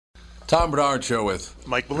Tom Bernard Show with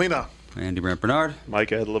Mike Molina. Andy Brant Bernard. Mike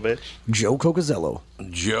Edlovich. Joe Cocozzello.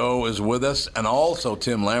 Joe is with us, and also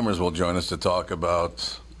Tim Lammers will join us to talk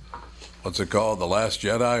about, what's it called, The Last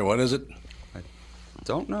Jedi? What is it? I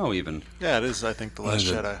don't know even. Yeah, it is, I think, The Last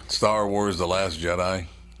Jedi. Star Wars The Last Jedi? I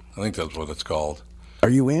think that's what it's called. Are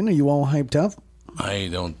you in? Are you all hyped up? I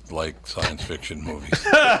don't like science fiction movies.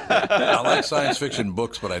 I like science fiction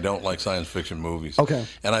books, but I don't like science fiction movies. Okay.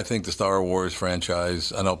 And I think the Star Wars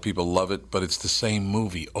franchise, I know people love it, but it's the same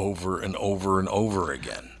movie over and over and over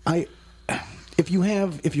again. If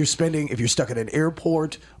you're stuck at an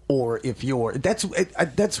airport, or if you're, it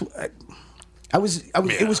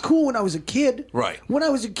was cool when I was a kid. Right. When I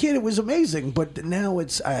was a kid, it was amazing, but now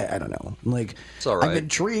it's, I don't know. Like, it's all right. I'm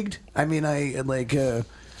intrigued. I mean,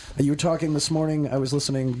 you were talking this morning. I was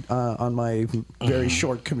listening on my very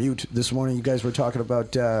short commute this morning. You guys were talking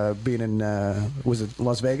about being in was it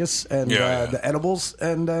Las Vegas and the edibles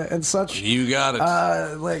and such. You got it.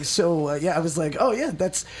 I was like, oh yeah,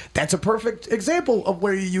 that's a perfect example of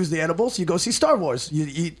where you use the edibles. You go see Star Wars. You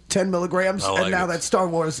eat 10 milligrams, and now that's Star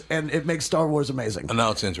Wars, and it makes Star Wars amazing. And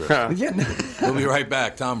now it's interesting. Yeah. We'll be right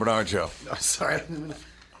back. Tom Bernard Show. Oh, sorry.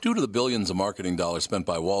 Due to the billions of marketing dollars spent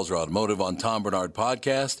by Walzer Automotive on Tom Bernard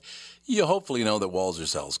Podcast, you hopefully know that Walzer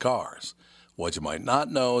sells cars. What you might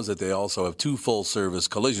not know is that they also have 2 full-service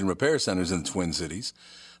collision repair centers in the Twin Cities.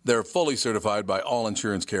 They're fully certified by all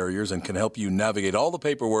insurance carriers and can help you navigate all the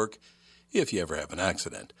paperwork if you ever have an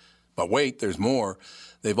accident. But wait, there's more.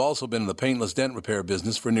 They've also been in the paintless dent repair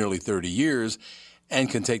business for nearly 30 years and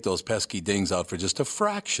can take those pesky dings out for just a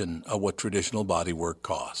fraction of what traditional bodywork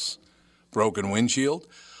costs. Broken windshield?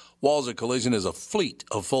 Walzer Collision is a fleet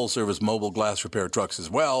of full-service mobile glass repair trucks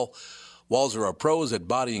as well. Walzer are pros at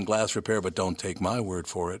body and glass repair, but don't take my word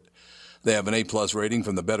for it. They have an A-plus rating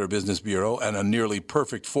from the Better Business Bureau and a nearly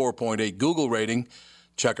perfect 4.8 Google rating.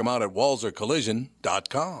 Check them out at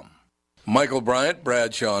walzercollision.com. Michael Bryant,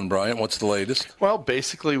 Bradshaw and Bryant, what's the latest? Well,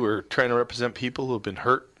 basically, we're trying to represent people who have been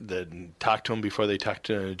hurt, then talk to them before they talk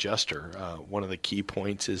to an adjuster. One of the key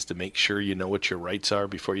points is to make sure you know what your rights are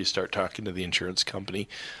before you start talking to the insurance company,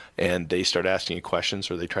 and they start asking you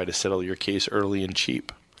questions or they try to settle your case early and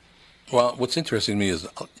cheap. Well, what's interesting to me is,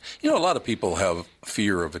 a lot of people have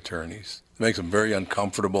fear of attorneys. It makes them very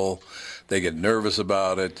uncomfortable. They get nervous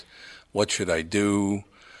about it. What should I do?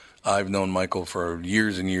 I've known Michael for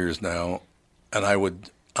years and years now, and I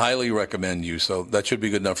would highly recommend you. So that should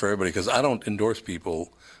be good enough for everybody, because I don't endorse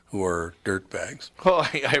people who are dirtbags. Well,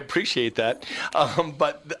 I appreciate that.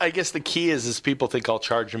 But I guess the key is people think I'll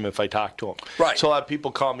charge them if I talk to them. Right. So a lot of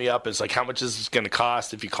people call me up. It's like, how much is this going to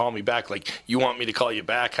cost if you call me back? Like, you want me to call you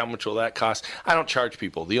back? How much will that cost? I don't charge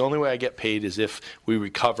people. The only way I get paid is if we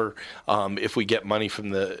recover, if we get money from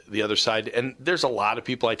the other side. And there's a lot of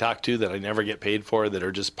people I talk to that I never get paid for that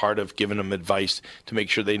are just part of giving them advice to make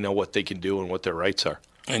sure they know what they can do and what their rights are.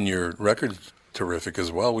 And your record's terrific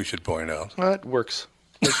as well, we should point out. Well, it works.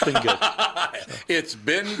 It's been good. It's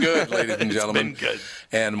been good, ladies and gentlemen. It's been good.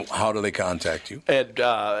 And how do they contact you? And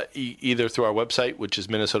either through our website, which is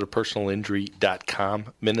minnesotapersonalinjury.com,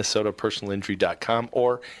 minnesotapersonalinjury.com,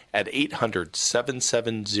 or at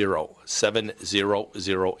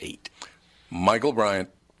 800-770-7008. Michael Bryant,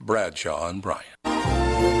 Bradshaw and Bryant.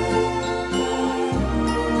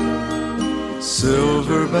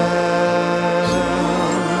 Silver bells,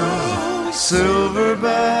 silver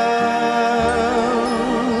bells,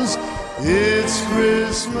 it's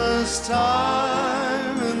Christmas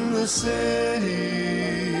time in the city.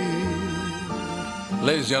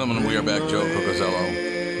 Ladies and gentlemen, we are back. Joe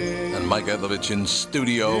Cocozzello and Mike Edlovich in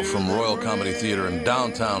studio from Royal Comedy Theater in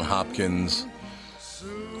downtown Hopkins.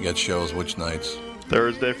 You got shows which nights?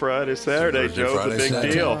 Thursday, Friday, Saturday, Thursday, Joe. Friday, It's a big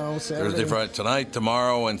Saturday. deal. Thursday, Friday, tonight,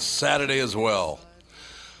 tomorrow, and Saturday as well.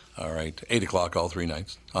 All right, 8 o'clock all 3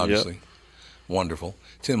 nights, obviously. Yep. Wonderful.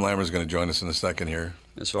 Tim Lammer's going to join us in a second here.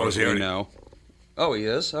 As far as we know. Oh, he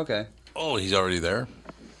is? Okay. Oh, he's already there?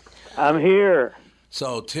 I'm here.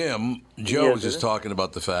 So, Tim, Joe was just talking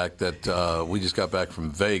about the fact that we just got back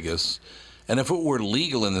from Vegas, and if it were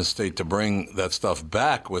legal in this state to bring that stuff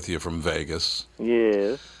back with you from Vegas...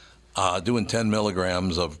 Yes. Doing 10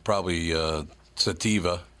 milligrams of probably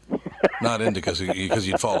sativa, not indica, because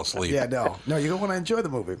you'd fall asleep. Yeah, no, you don't want to enjoy the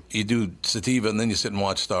movie. You do sativa and then you sit and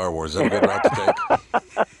watch Star Wars. Is that a good route to take?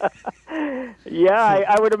 Yeah,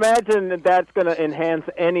 I would imagine that's going to enhance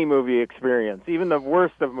any movie experience. Even the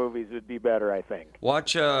worst of movies would be better, I think.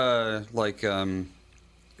 Watch, what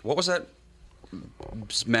was that?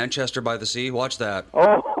 Manchester by the Sea? Watch that.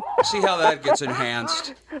 Oh. See how that gets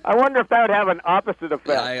enhanced. I wonder if that would have an opposite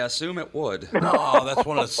effect. I assume it would. No, that's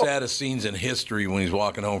one of the saddest scenes in history when he's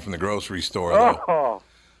walking home from the grocery store. Though. Oh.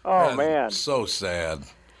 Oh, man. So sad.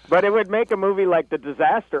 But it would make a movie like The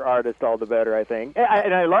Disaster Artist all the better, I think.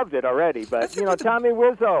 And I loved it already. But, Tommy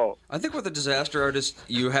Wiseau. I think with a disaster artist,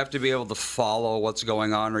 you have to be able to follow what's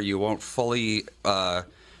going on, or you won't fully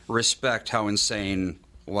respect how insane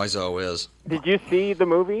Wiseau is. Did you see the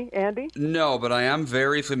movie, Andy? No, but I am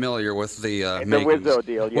very familiar with the The makings. Wiseau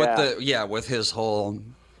deal, yeah. With his whole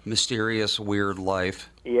mysterious, weird life.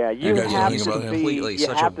 Yeah, you guys have thinking to about him? see. Completely, You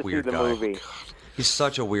such have a to weird see the guy. movie. He's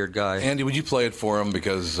such a weird guy. Andy, would you play it for him?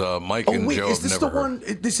 Because Mike Oh and wait, Joe is have this never the heard.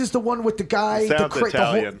 one? This is the one with the guy. Sounds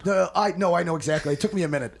Italian. I know exactly. It took me a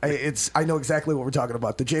minute. I know exactly what we're talking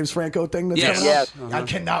about. The James Franco thing. That's Yes. coming out? Yes. I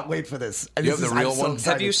cannot wait for this. You have the real one?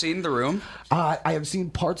 Have you seen The Room? I have seen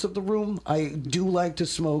parts of The Room. I do like to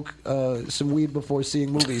smoke some weed before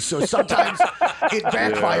seeing movies, so sometimes it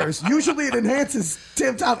backfires. Usually it enhances.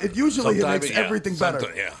 Tom, it usually Sometimes, makes yeah, everything better.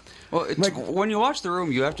 Yeah. Well, when you watch The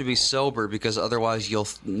Room, you have to be sober because otherwise you'll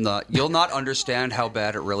not understand how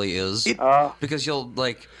bad it really is. Because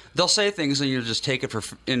they'll say things and you just take it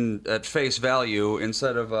at face value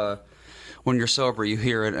instead of when you're sober you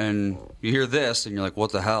hear it and you hear this and you're like,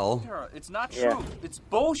 what the hell? It's not true. Yeah. It's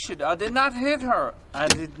bullshit. I did not hit her. I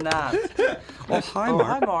did not. Oh, hi, Mark.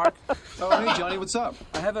 Hi, Mark. Oh, hey, Johnny, what's up?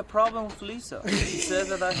 I have a problem with Lisa. She said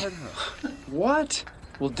that I hit her. What?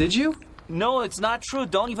 Well, did you? No, it's not true.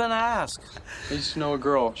 Don't even ask. I used to know a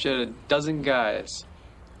girl. She had a dozen guys.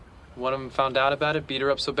 One of them found out about it, beat her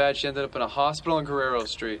up so bad she ended up in a hospital on Guerrero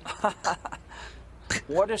Street.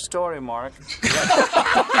 What a story, Mark.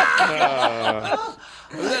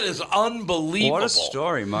 That is unbelievable. What a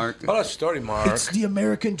story, Mark. What a story, Mark. It's the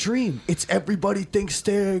American dream. It's everybody thinks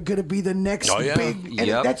they're gonna be the next big, and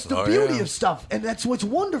Yep. that's the beauty of stuff, and that's what's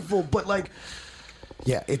wonderful. But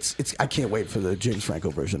yeah, it's. I can't wait for the James Franco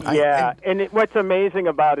version. What's amazing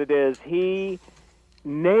about it is he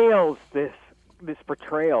nails this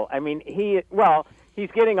portrayal. I mean,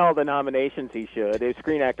 he's getting all the nominations he should. It was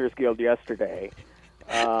Screen Actors Guild yesterday.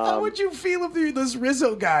 How would you feel if you were this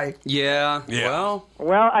Rizzo guy? Yeah. Yeah.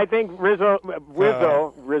 Well, I think Rizzo,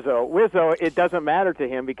 it doesn't matter to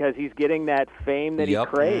him because he's getting that fame that he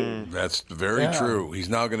craves. That's very true. He's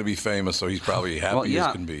now going to be famous, so he's probably happy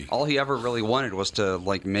as can be. All he ever really wanted was to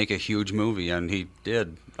make a huge movie, and he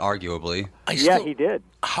did, arguably. He did.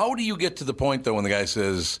 How do you get to the point, though, when the guy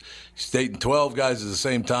says he's dating 12 guys at the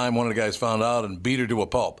same time, one of the guys found out and beat her to a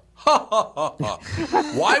pulp?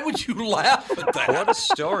 Why would you laugh at that? What a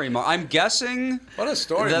story, Mark. I'm guessing What a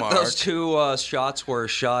story, that Mark. those two shots were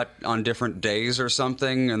shot on different days or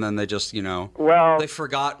something, and then they just, they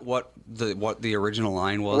forgot what the original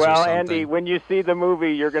line was or Well, something. Andy, when you see the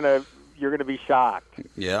movie, you're gonna be shocked.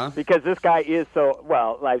 Yeah? Because this guy is so,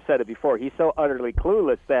 I've said it before, he's so utterly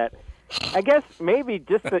clueless that I guess maybe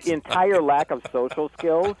just the entire lack of social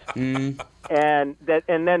skills, and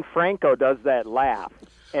then Franco does that laugh.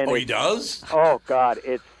 And he does? Oh, God,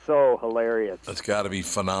 it's so hilarious. That's got to be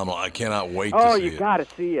phenomenal. I cannot wait to Oh, see you it. got to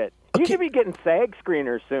see it. You should be getting SAG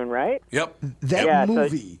screeners soon, right? Yep. That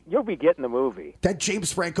movie. So you'll be getting the movie. That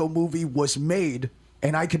James Franco movie was made,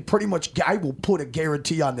 and I will put a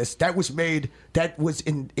guarantee on this. That was made, that was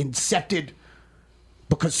incepted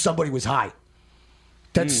because somebody was high.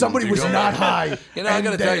 That somebody was not high. I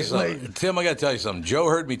got to tell you something. Tim, I got to tell you something. Joe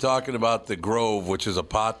heard me talking about the Grove, which is a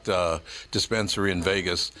pot dispensary in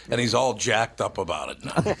Vegas, and he's all jacked up about it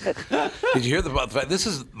now. Did you hear the fact? This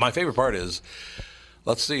is my favorite part is,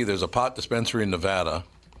 let's see, there's a pot dispensary in Nevada,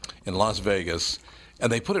 in Las Vegas,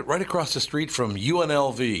 and they put it right across the street from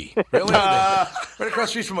UNLV. Really? Right across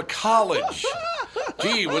the street from a college.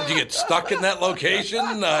 Gee, would you get stuck in that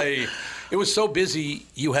location? It was so busy,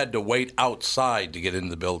 you had to wait outside to get in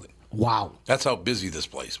the building. Wow. That's how busy this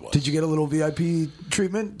place was. Did you get a little VIP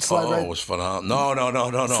treatment? It was phenomenal.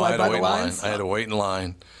 No. Slide I had by to wait the in line. lines? I had to wait in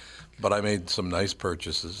line. But I made some nice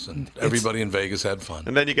purchases, and everybody in Vegas had fun.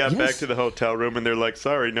 And then you got back to the hotel room, and they're like,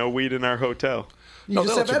 sorry, no weed in our hotel. You No,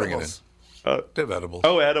 just they'll have let you bring it edibles. They have edibles.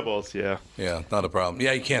 Oh, edibles, yeah. Yeah, not a problem.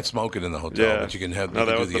 Yeah, you can't smoke it in the hotel, but you can have. No, you can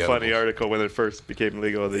that do was the edibles. funny article when it first became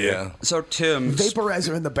legal. Yeah. So, Tim...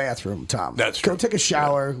 Vaporizer in the bathroom, Tom. That's true. Go take a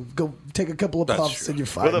shower. Go take a couple of That's puffs, true. and you're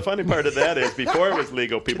fine. Well, the funny part of that is before it was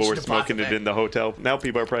legal, people were smoking it in the hotel. Now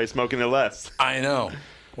people are probably smoking it less. I know.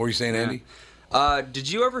 What were you saying, Andy? Did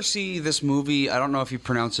you ever see this movie? I don't know if you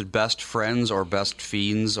pronounce it Best Friends or Best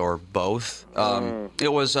Fiends or both.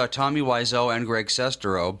 It was Tommy Wiseau and Greg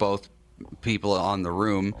Sestero, both people on The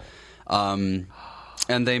Room. And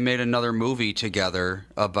they made another movie together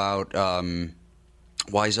about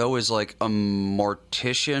Wiseau is like a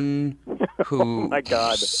mortician who My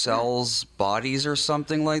God. sells bodies or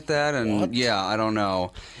something like that. And yeah, I don't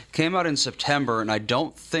know. Came out in September, and I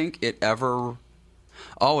don't think it ever...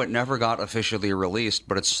 Oh, it never got officially released,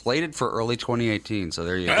 but it's slated for early 2018 , so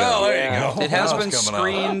there you go. Oh, there you go. It has Now been it's coming out.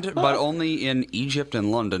 screened, but only in Egypt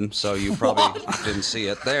and London, so you probably didn't see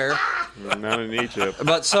it there. Not in Egypt.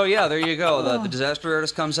 But so, yeah, there you go. The Disaster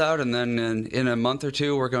Artist comes out, and then in a month or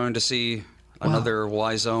two, we're going to see another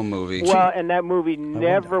Wiseau movie. Well, and that movie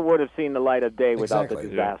never would have seen the light of day without the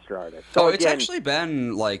Disaster Artist. So It's again, actually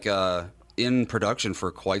been, like, in production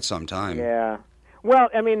for quite some time. Yeah. Well,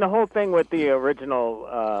 I mean, the whole thing with the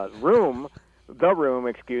original Room,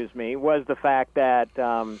 was the fact that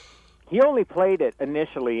he only played it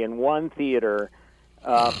initially in one theater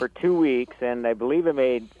for 2 weeks, and I believe it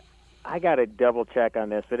made, I got to double check on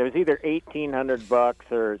this, but it was either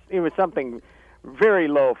 $1,800 or it was something very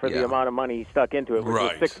low for the amount of money he stuck into it, which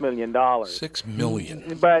was $6 million. $6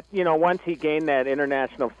 million. But, once he gained that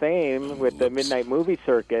international fame with the midnight movie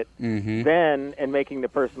circuit, then, and making the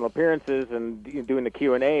personal appearances and doing the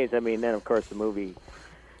Q&As, then, of course, the movie,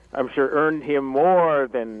 I'm sure, earned him more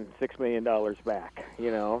than $6 million back,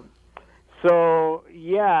 So,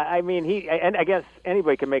 yeah, and I guess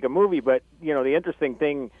anybody can make a movie, but, the interesting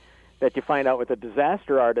thing that you find out with a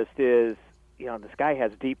Disaster Artist is, this guy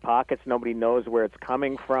has deep pockets. Nobody knows where it's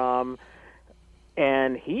coming from.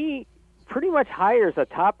 And he pretty much hires a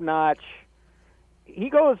top-notch...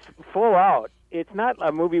 He goes full out. It's not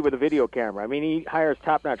a movie with a video camera. He hires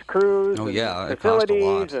top-notch crews and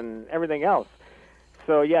facilities and everything else.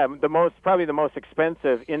 So, yeah, probably the most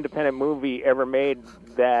expensive independent movie ever made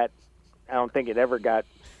that I don't think it ever got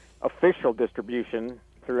official distribution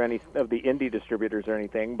through any of the indie distributors or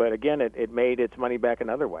anything. But, again, it made its money back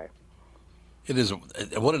another way. It is.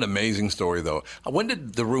 What an amazing story, though. When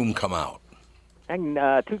did The Room come out? In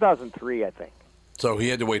 2003, I think. So he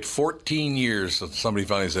had to wait 14 years so somebody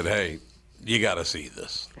finally said, hey, you got to see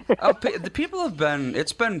this. The people have been,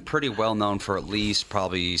 it's been pretty well known for at least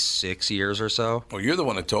probably 6 years or so. Well, you're the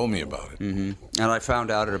one that told me about it. Mm-hmm. And I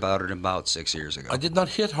found out about it about 6 years ago. I did not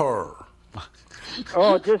hit her.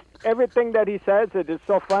 Oh, just everything that he says, it is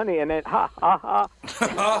so funny, and it ha ha ha.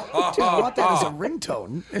 Dude, I want that as a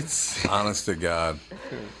ringtone. It's honest to God.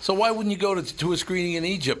 So why wouldn't you go to a screening in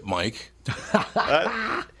Egypt, Mike?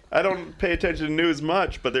 I don't pay attention to news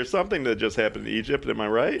much, but there's something that just happened in Egypt. Am I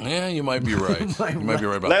right? Yeah, you might be right. You might be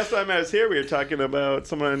right about Last time I was here, we were talking about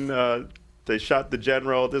someone. They shot the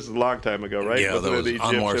general. This is a long time ago, right? Yeah, that was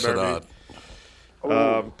Anwar Sadat.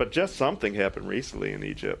 But just something happened recently in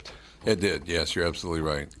Egypt. It did. Yes, you're absolutely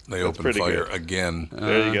right. They opened fire again.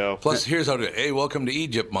 There you go. Plus, here's how to. Hey, welcome to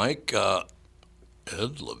Egypt, Mike.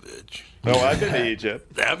 Edlovich. Oh, I've been to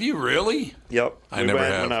Egypt. Have you really? Yep. I never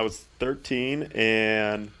have. When I was 13,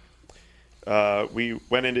 and we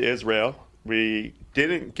went into Israel. We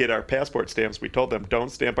didn't get our passport stamps. We told them, don't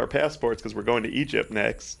stamp our passports because we're going to Egypt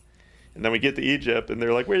next. And then we get to Egypt, and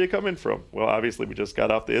they're like, where are you coming from? Well, obviously, we just got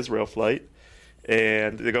off the Israel flight.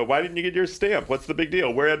 And they go, why didn't you get your stamp? What's the big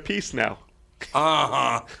deal? We're at peace now.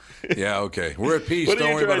 Uh-huh. Yeah, okay. We're at peace. What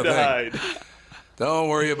Don't worry about a thing. Hide? Don't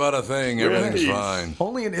worry about a thing. Everything's fine.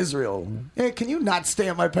 Only in Israel. Hey, can you not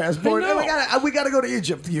stamp my passport? Hey, we gotta go to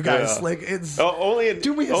Egypt, you guys. Yeah. Like it's only in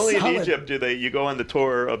solid. Egypt do they. You go on the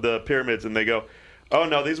tour of the pyramids and they go, oh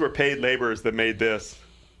no, these were paid laborers that made this.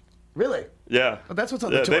 Really? Yeah. Well, that's what's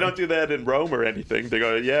on the tour. They don't do that in Rome or anything. They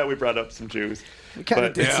go, yeah, we brought up some Jews. We kind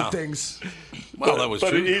of did some things. Well, that was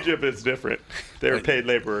true. But in though. Egypt, it's different. They were paid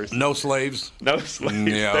laborers. No slaves? No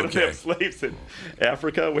slaves. Yeah, they don't have slaves in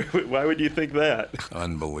Africa. Why would you think that?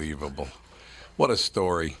 Unbelievable. What a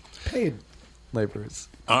story. Paid laborers.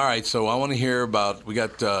 All right, so I want to hear about, we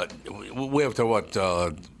have to,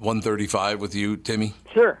 1:35 with you, Timmy?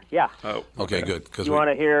 Sure, yeah. Oh, okay, good. You want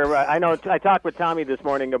to hear, I know, I talked with Tommy this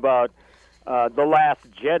morning about The Last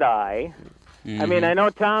Jedi. Mm-hmm. I know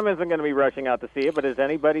Tom isn't going to be rushing out to see it, but is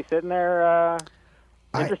anybody sitting there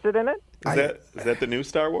interested in it? Is that the new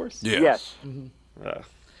Star Wars? Yes. Mm-hmm.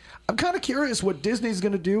 I'm kind of curious what Disney's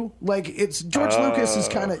going to do. Like, it's George Lucas is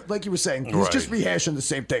kind of, like you were saying, he's just rehashing the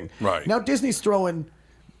same thing. Right. Now Disney's throwing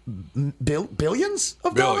billions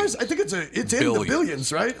of dollars. I think it's in the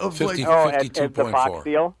billions, right? Of 50, like at the Fox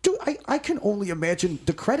deal. Dude, I can only imagine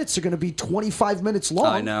the credits are going to be 25 minutes long.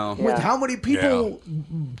 I know. With how many people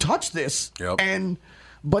touch this,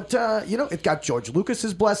 But it got George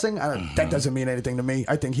Lucas's blessing. That doesn't mean anything to me.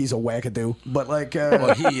 I think he's a wackadoo. But like,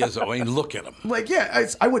 well, he is. I mean, look at him. Like, yeah,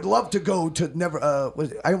 I would love to go to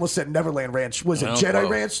I almost said Neverland Ranch. Was it Jedi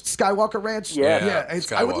Ranch, Skywalker Ranch? Yeah.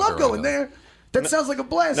 I would love going there. That sounds like a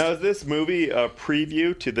blast. Now, is this movie a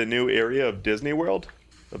preview to the new area of Disney World,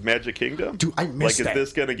 of Magic Kingdom? Dude, I missed that. Is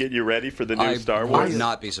this going to get you ready for the new Star I Wars? would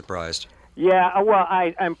not be surprised. Yeah, well,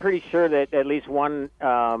 I'm pretty sure that at least one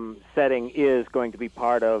setting is going to be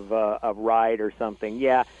part of a ride or something.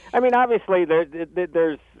 Yeah, I mean, obviously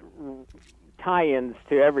there's tie-ins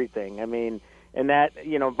to everything. I mean, and that,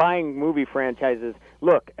 buying movie franchises.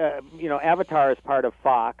 Look, Avatar is part of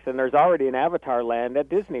Fox, and there's already an Avatar land at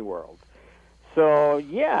Disney World. So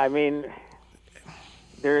yeah, I mean,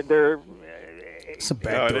 they're I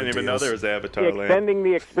didn't even know there was Avatar land. Extending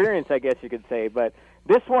the experience, I guess you could say, but.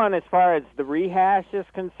 This one, as far as the rehash is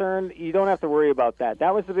concerned, you don't have to worry about that.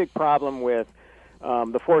 That was the big problem with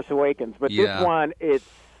The Force Awakens. But this one, it's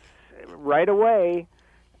right away.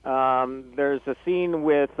 There's a scene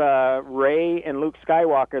with Rey and Luke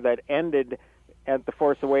Skywalker that ended at The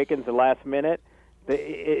Force Awakens the last minute.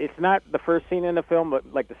 It's not the first scene in the film,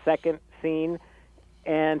 but like the second scene.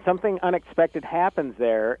 And something unexpected happens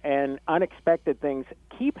there, and unexpected things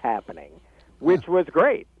keep happening. Which was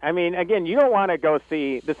great. I mean, again, you don't want to go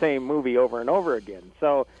see the same movie over and over again.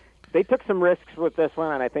 So they took some risks with this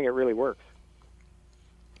one, and I think it really works.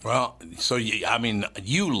 Well, so,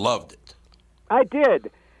 you loved it. I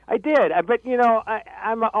did. But,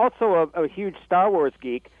 I'm also a huge Star Wars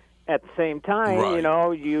geek at the same time. Right.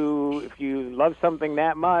 If you love something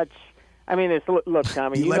that much, I mean, look,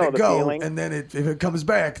 Tommy, you let know it the go, feeling. and then if it comes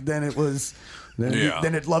back, then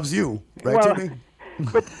then it loves you. Right, Well, Timmy?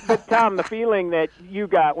 But Tom, the feeling that you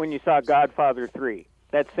got when you saw Godfather 3,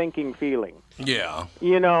 that sinking feeling. Yeah.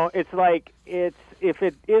 It's like if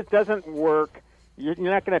it doesn't work, you're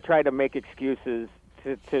not going to try to make excuses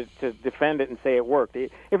to defend it and say it worked.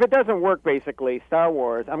 If it doesn't work, basically, Star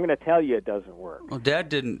Wars, I'm going to tell you it doesn't work. Well, Dad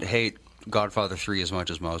didn't hate Godfather 3 as much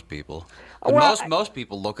as most people. And most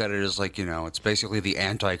people look at it as like, it's basically the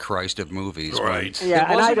Antichrist of movies. Right.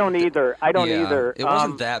 Yeah, and I don't either. It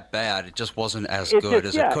wasn't that bad. It just wasn't as good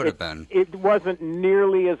as it could have been. It wasn't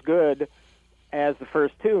nearly as good as the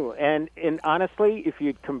first two. And honestly, if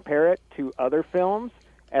you compare it to other films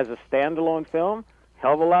as a standalone film,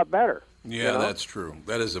 hell of a lot better. Yeah, that's true.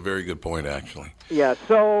 That is a very good point, actually. Yeah,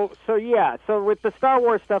 so with the Star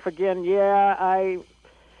Wars stuff again, you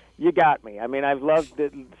got me. I mean, I've loved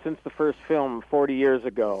it since the first film 40 years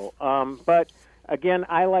ago. But, again,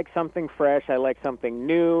 I like something fresh. I like something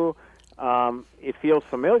new. It feels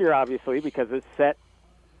familiar, obviously, because it's set.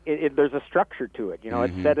 There's a structure to it.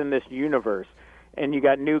 It's set in this universe. And you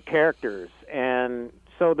got new characters. And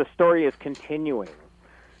so the story is continuing.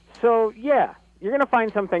 So, yeah, you're going to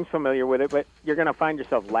find some things familiar with it, but you're going to find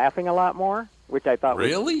yourself laughing a lot more, which I thought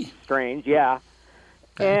was strange. Yeah.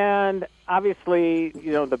 And obviously,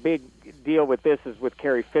 the big deal with this is with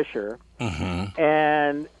Carrie Fisher. Mm-hmm.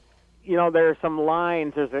 And, there are some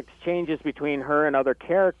lines, there's exchanges between her and other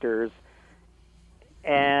characters.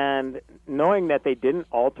 And knowing that they didn't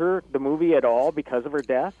alter the movie at all because of her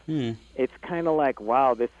death, it's kind of like,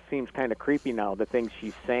 wow, this seems kind of creepy now, the things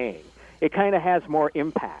she's saying. It kind of has more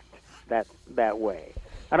impact that way.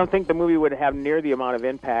 I don't think the movie would have near the amount of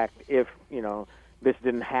impact if, this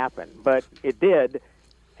didn't happen. But it did.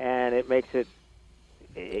 And it makes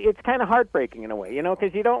it's kind of heartbreaking in a way,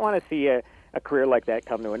 because you don't want to see a career like that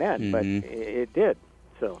come to an end, but it did.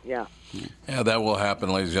 So, yeah. Yeah, that will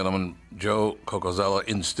happen, ladies and gentlemen. Joe Cocozzello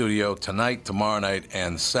in studio tonight, tomorrow night,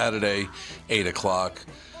 and Saturday, 8 o'clock.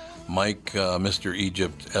 Mike, Mr.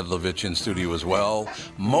 Egypt Edlovich in studio as well.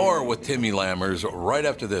 More with Timmy Lammers right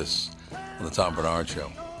after this on the Tom Bernard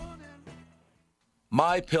Show.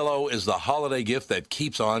 MyPillow is the holiday gift that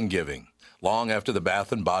keeps on giving. Long after the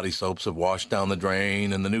bath and body soaps have washed down the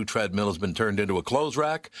drain and the new treadmill has been turned into a clothes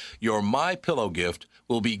rack, your MyPillow gift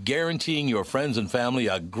will be guaranteeing your friends and family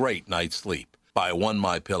a great night's sleep. Buy one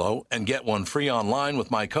MyPillow and get one free online with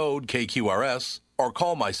my code KQRS or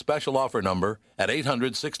call my special offer number at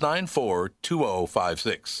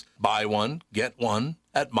 800-694-2056. Buy one, get one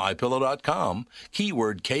at MyPillow.com,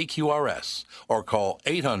 keyword KQRS, or call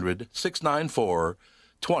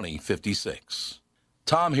 800-694-2056.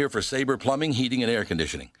 Tom here for Sabre Plumbing, Heating, and Air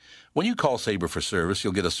Conditioning. When you call Sabre for service,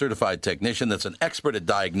 you'll get a certified technician that's an expert at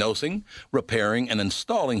diagnosing, repairing, and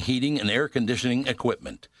installing heating and air conditioning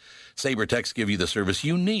equipment. Sabre Techs give you the service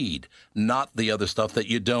you need, not the other stuff that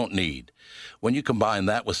you don't need. When you combine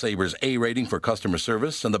that with Sabre's A rating for customer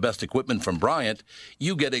service and the best equipment from Bryant,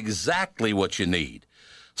 you get exactly what you need.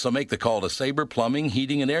 So make the call to Sabre Plumbing,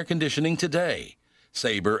 Heating, and Air Conditioning today.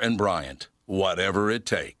 Sabre and Bryant, whatever it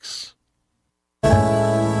takes.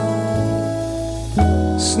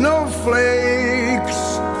 Snowflakes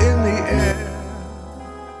in the air,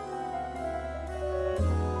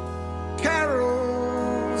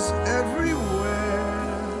 carols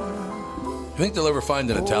everywhere. You think they'll ever find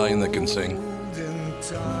an Italian that can sing?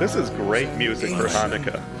 This is great music for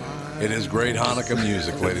Hanukkah. It is great Hanukkah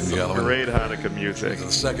music, ladies and gentlemen. Great Hanukkah music.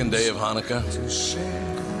 The second day of Hanukkah.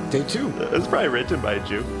 Day 2. It's probably written by a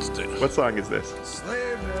Jew. What song is this?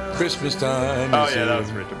 Christmas time. Oh, yeah, that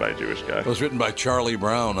was written by a Jewish guy. It was written by Charlie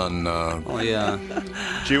Brown on... Oh, yeah.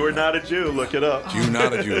 Jew or Not a Jew, look it up. Jew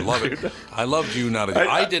Not a Jew. Love it. I love Jew Not a Jew.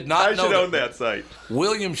 I did not know I should own that site.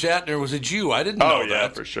 William Shatner was a Jew. I didn't know that. Oh, yeah,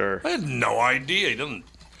 for sure. I had no idea.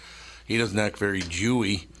 He doesn't act very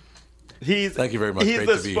Jewy. Thank you very much. He's Great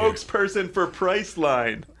the to be spokesperson for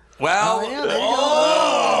Priceline. Well,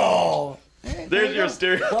 There's your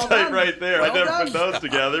stereotype right there. I never put those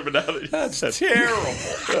together, but now that's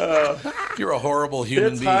terrible. You're a horrible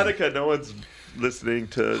human being. It's Hanukkah. No one's listening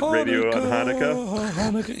to radio on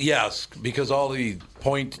Hanukkah. Yes, because all the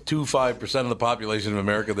 0.25% of the population of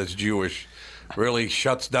America that's Jewish really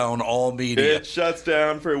shuts down all media. It shuts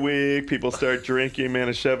down for a week. People start drinking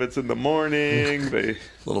Manischewitz in the morning. They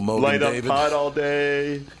little Mogan light up David. pot all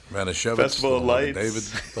day. Manischewitz, Festival of Lights. David,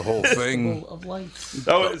 the whole thing. Of lights.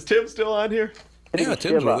 Oh, is Tim still on here? Yeah,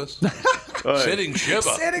 Tim's with us. Sitting Shiva.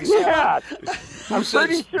 Sitting Shiva. Yeah, I'm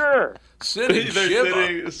pretty sure. Sitting They're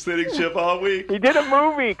Shiva. sitting Shiva all week. He did a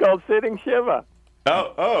movie called Sitting Shiva.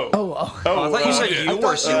 Oh. I thought you said you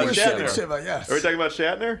were Sitting Shatner. Shiva. Yes. Are we talking about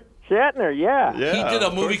Shatner? Shatner, yeah. Yeah. He did a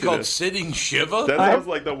of movie course he called did. Sitting Shiva? That sounds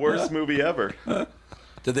like the worst movie ever.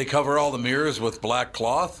 Did they cover all the mirrors with black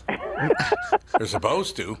cloth? They're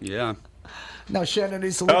supposed to. Yeah. Now Shannon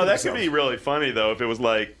needs to look Oh, at that himself. could be really funny, though, if it was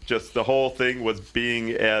like just the whole thing was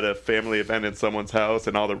being at a family event in someone's house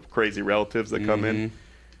and all the crazy relatives that come in.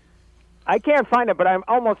 I can't find it, but I'm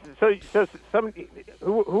almost. So somebody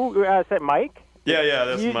who said Mike? Yeah,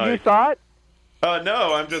 that's You Mike. saw it?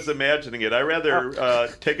 No, I'm just imagining it. I'd rather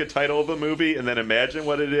take a title of a movie and then imagine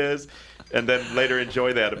what it is, and then later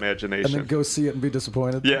enjoy that imagination. And then go see it and be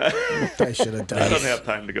disappointed. Yeah. I should have done I it. don't have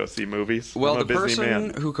time to go see movies. Well, I'm a the busy person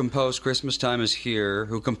man. who composed Christmas Time Is Here,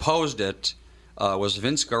 who composed it, was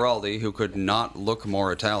Vince Guaraldi, who could not look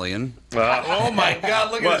more Italian. Oh, my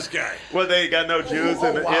God, look at this guy. Well, they got no Jews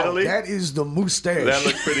in Wow, Italy? that is the mustache. That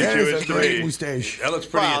looks pretty That Jewish is a to great me. mustache. That looks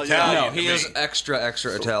pretty Well, Italian. No, to he me. is extra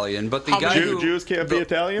Italian. But the guy who... Jews can't be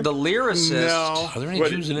Italian? The lyricist... No. Are there any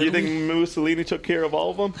What, Jews in you Italy? think Mussolini took care of all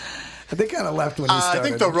of them? They kind of left when he I started.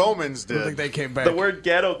 think the Romans I don't did. think they came back. The word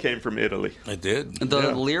ghetto came from Italy. I did. The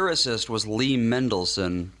lyricist was Lee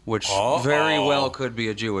Mendelssohn, which Oh. very well could be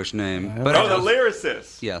a Jewish name. But Oh, the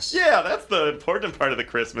lyricist. Yes. Yeah, that's the important part of the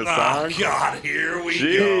Christmas Oh, song. God, here we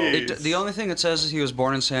Jeez. go. the only thing it says is he was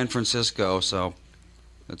born in San Francisco, so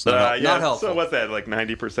it's not, Yeah, not helpful. So what's that, like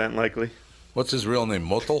 90% likely? What's his real name?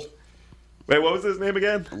 Motel? Wait, what was his name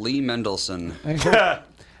again? Lee Mendelssohn.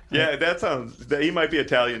 Yeah, that sounds... He might be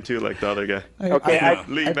Italian, too, like the other guy. Okay,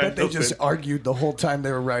 Lee I bet they Mendelssohn. just argued the whole time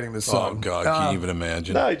they were writing this Oh, song. God, can't even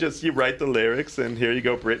imagine. No, you write the lyrics, and here you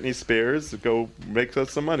go, Britney Spears, go make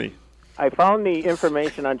us some money. I found the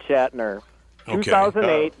information on Shatner. Okay.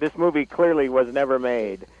 2008. This movie clearly was never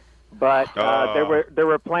made, but there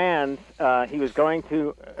were plans. He was going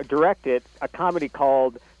to direct a comedy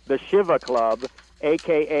called The Shiva Club,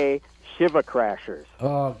 a.k.a. Shiva Crashers.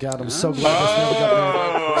 Oh, God, I'm so glad this never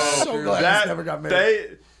got made. So glad this never got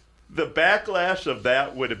made. The backlash of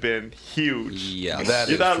that would have been huge. Yeah. That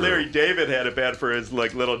You is thought true. Larry David had it bad for his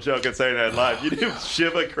little joke on Saturday Night Live. You do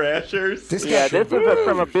Shiva Crashers? This Yeah, guy- this is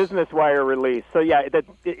from a Business Wire release. So yeah,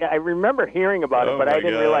 I remember hearing about it, Oh but I my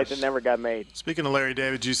didn't realize gosh. it never got made. Speaking of Larry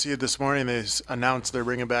David, did you see it this morning? They announced they're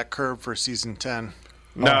bringing back Curb for season 10.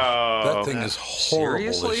 No. That thing is horrible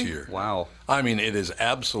Seriously? this year. Wow. I mean, it is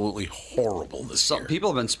absolutely horrible this year. People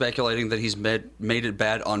have been speculating that he's made it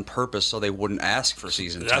bad on purpose so they wouldn't ask for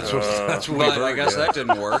season 2. That's what But we I guess that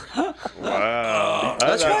didn't work. Wow.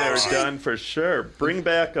 I thought they were done for sure. Bring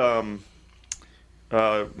back,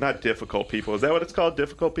 not Difficult People. Is that what it's called?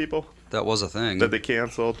 Difficult People? That was a thing. That they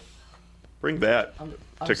canceled? Bring that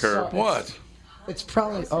to Curb. What? It's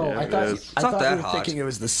probably. Oh, Yeah, I it thought, is. I not thought that you were hot. thinking it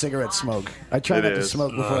was the cigarette smoke. I try It not to is.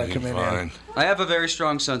 smoke before I come in here. Fine. I have a very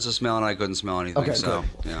strong sense of smell, and I couldn't smell anything. Okay, so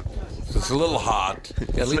yeah. It's a little hot.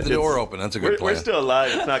 Yeah, leave the door open. That's a good We're plan. still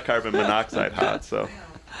alive. It's not carbon monoxide hot, so.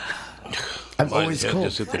 I'm Mine always head cold.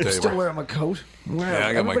 just hit the I'm table. still wearing my coat. Yeah,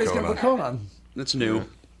 I got my Everybody's coat got on. a coat on. It's new.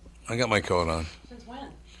 I got my coat on. Since when?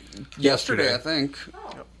 Yesterday, I think.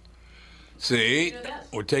 See?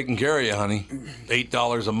 We're taking care of you, honey.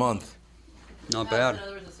 $8 a month. Not bad. In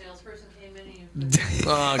other words, a salesperson came in and you.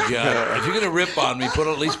 Oh, God. If you're going to rip on me, at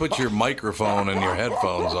least put your microphone and your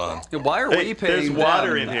headphones on. Yeah, why are Hey, we paying there's them?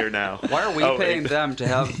 water in here now. Why are we Oh, paying wait. them to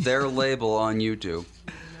have their label on YouTube?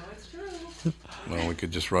 No, it's true. Well, we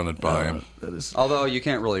could just run it by him. Although you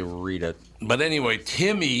can't really read it. But anyway,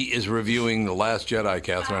 Timmy is reviewing The Last Jedi,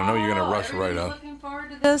 Catherine. I know you're going to rush right Everybody's up. looking forward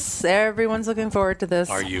to this. Everyone's looking forward to this.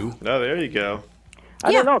 Are you? Oh, there you go.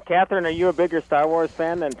 I don't know, Catherine. Are you a bigger Star Wars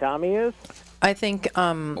fan than Tommy is? I think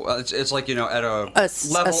Well, it's like, at a a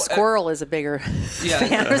level. squirrel is a bigger Yeah.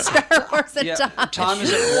 fan of Star Wars than Tom. Tom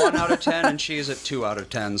is at 1 out of 10, and she is at 2 out of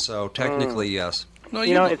 10. So technically, yes. No,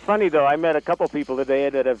 You know, it's funny though. I met a couple people today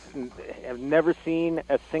that have never seen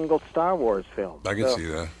a single Star Wars film. I can see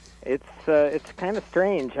that. It's kind of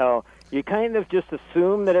strange how you kind of just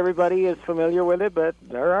assume that everybody is familiar with it, but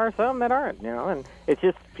there are some that aren't. And it's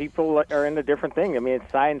just people are into different things. I mean,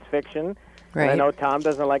 it's science fiction. Right. I know Tom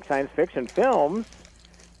doesn't like science fiction films,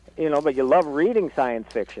 but you love reading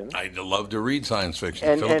science fiction. I love to read science fiction.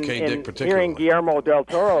 And, Philip and, K. and Dick particularly. hearing Guillermo del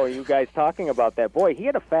Toro, you guys talking about that, boy, he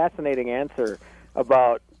had a fascinating answer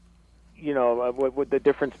about, what the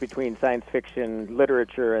difference between science fiction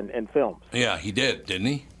literature and films. Yeah, he did, didn't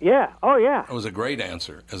he? Yeah. Oh, yeah. That was a great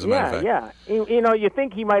answer, as a matter of fact. Yeah. You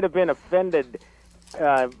think he might have been offended. He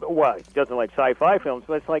doesn't like sci-fi films,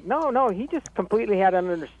 but it's like, no, he just completely had an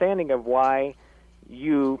understanding of why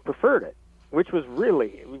you preferred it, which was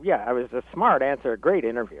really, it was a smart answer, a great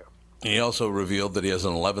interview. He also revealed that he has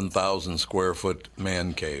an 11,000 square foot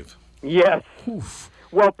man cave. Yes. Oof.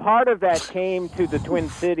 Well, part of that came to the Twin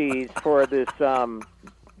Cities for this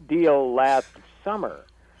deal last summer.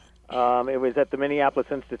 It was at the Minneapolis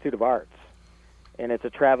Institute of Arts, and it's a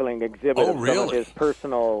traveling exhibit of some of his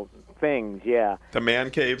personal things. Yeah. The Man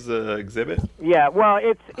Cave's exhibit? Yeah. Well,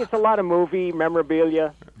 it's a lot of movie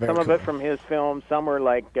memorabilia. Some of it from his films. Some were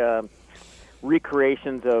like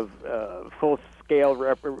recreations of full-scale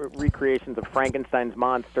recreations of Frankenstein's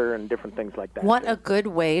monster and different things like that. What a good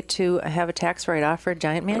way to have a tax write-off for a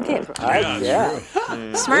giant man cave.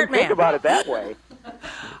 Smart man. Think about it that way.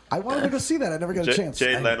 I wanted to go see that. I never got a chance.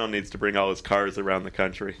 Jay Leno needs to bring all his cars around the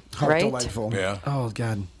country. How delightful. Yeah. Oh,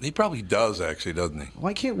 God. He probably does, actually, doesn't he?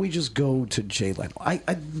 Why can't we just go to Jay Leno?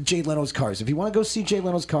 Jay Leno's cars. If you want to go see Jay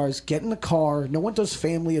Leno's cars, get in the car. No one does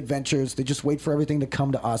family adventures. They just wait for everything to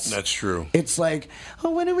come to us. That's true. It's like,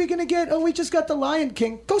 when are we going to get... we just got The Lion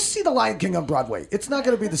King. Go see The Lion King on Broadway. It's not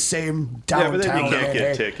going to be the same downtown. Yeah, but then you can't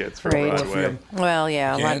get tickets for Broadway. Well,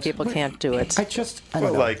 yeah, a lot of people can't do it. I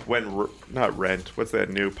don't know. Like when... Not Rent. What's that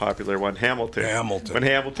new popular one? Hamilton. When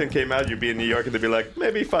Hamilton came out, you'd be in New York and they'd be like,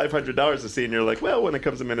 maybe $500 to see, and you're like, well, when it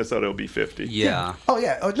comes to Minnesota, it'll be $50. Yeah. Oh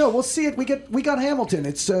yeah. No, we'll see it. We got Hamilton.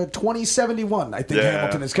 It's 2071. I think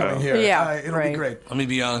Hamilton is coming here. Yeah. It'll be great. Let me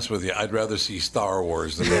be honest with you. I'd rather see Star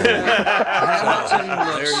Wars than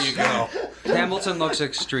that. There you go. Hamilton looks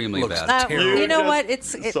extremely bad. You know what?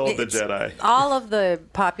 It's sold the Jedi. All of the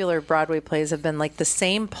popular Broadway plays have been like the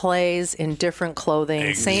same plays in different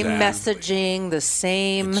clothing, same messaging, the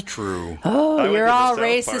same. It's true. Oh, you're all South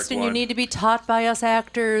racist, Park and you one. need to be taught by us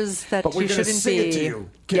actors that But we're you gonna shouldn't sing be. it to you,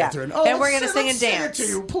 Catherine. Yeah. Oh, and we're going to let's sing and sing dance. it to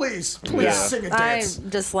you, please sing and I'm dance.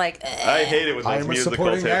 just like. I hate it when I those am a musicals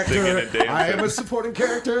supporting have singing and actor. dancing. I am a supporting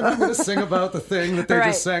character, and I'm going to sing about the thing that they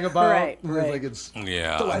just sang about. Right. Like it's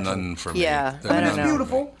none for me. Yeah, I mean, it's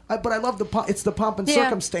beautiful, but I love it's the pomp and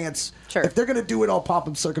circumstance. Sure. If they're going to do it all pomp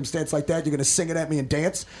and circumstance like that, you're going to sing it at me and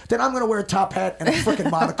dance, then I'm going to wear a top hat and a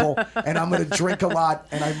freaking monocle, and I'm going to drink a lot,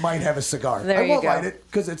 and I might have a cigar. There I you won't go. light it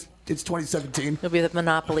because it's 2017. You'll be the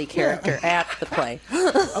Monopoly character at the play. I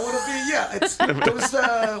want to be, it's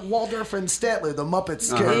those Waldorf and Statler, the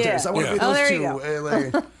Muppets characters. I want to be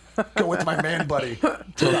those two. Go with my man buddy.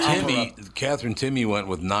 Catherine Timmy went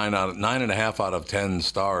with 9.5 out of 10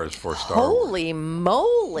 stars for Star Wars. Holy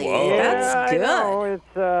moly. Whoa. That's good. I know.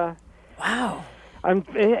 It's, wow. I'm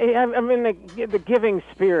in the giving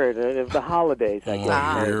spirit of the holidays, I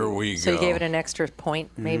guess. Here we go. So you gave it an extra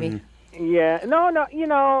point, maybe? Yeah.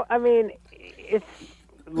 No. I mean,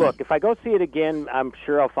 look, if I go see it again, I'm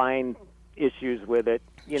sure I'll find issues with it,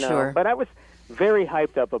 Sure. But I was very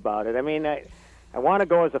hyped up about it. I mean, I want to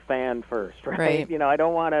go as a fan first, right? I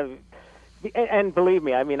don't want to. And believe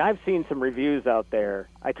me, I mean, I've seen some reviews out there.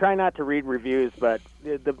 I try not to read reviews, but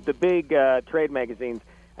the big trade magazines,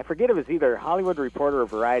 I forget it was either Hollywood Reporter or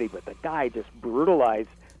Variety, but the guy just brutalized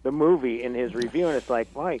the movie in his review, and it's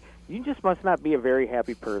like, boy, you just must not be a very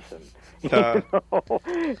happy person. You talking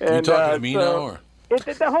to me now? Or?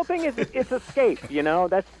 The whole thing is it's escape,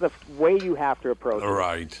 That's the way you have to approach it.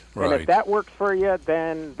 Right. And if that works for you,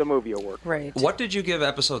 then the movie will work. Right. What did you give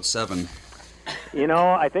episode 7?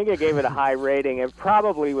 I think I gave it a high rating. It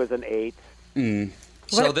probably was an 8.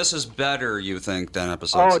 So this is better, you think, than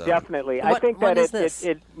episode 7? Definitely. I think that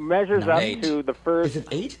it measures up 8. to the first. Is it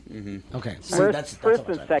 8? Mm-hmm. Okay. First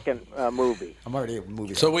and second movie. I'm already a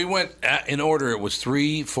movie. So we went in order. It was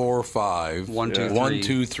 3, 4, 5. 1, 2, 3. 1,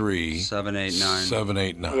 2, 3. 7, 8, 9. 7,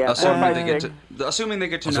 8, 9. Yeah, Assuming they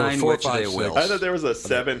get to So 9, 4, which 5, they 6. will. I thought there was a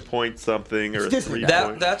 7 point something or a 3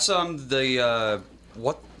 point. That's the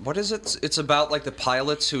what is it? It's about like the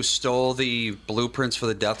pilots who stole the blueprints for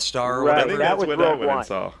the Death Star. Or Right, whatever. that was Rogue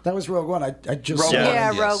One. That was Rogue One. I just Rogue saw One,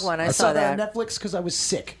 Yeah, yes. Rogue One. I saw that that. on Netflix because I was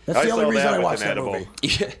sick. That's I the only saw reason that I with watched an that edible. movie.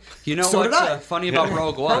 Yeah, you know So what's did I. funny about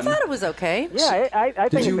Rogue I One? thought it was okay. Yeah, I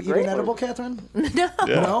think Did you it's a eat great an edible, movie. Catherine? No.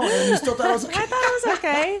 No, and you still thought it was okay. I thought it was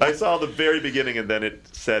okay. I saw the very beginning and then it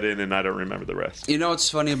set in and I don't remember the rest. You know what's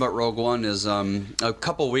funny about Rogue One is a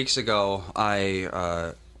couple weeks ago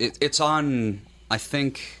it's on. I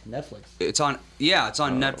think Netflix. It's on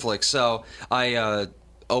Netflix. So I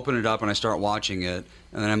open it up and I start watching it,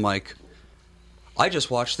 and then I'm like, I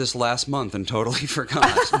just watched this last month and totally forgot.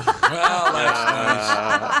 Well,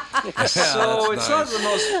 that's nice. So it's not the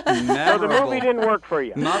most memorable. So the movie didn't work for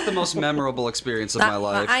you. Not the most memorable experience of my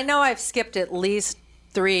life. I know I've skipped at least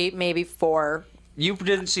 3, maybe 4. You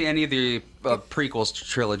didn't see any of the prequels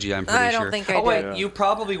trilogy, I'm pretty I sure. don't think I Oh, wait, did. you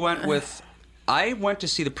probably went with... I went to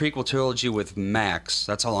see the prequel trilogy with Max.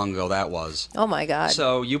 That's how long ago that was. Oh my God.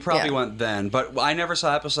 So you probably Yeah. went then, but I never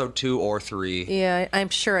saw episode 2 or 3. Yeah, I'm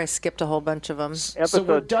sure I skipped a whole bunch of them. So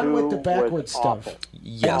we're done with the backwards stuff.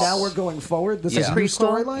 Yes. And now we're going forward. This is Yeah. a new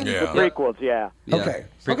Prequel? storyline? Yeah. The prequels, yeah. Yeah. Okay.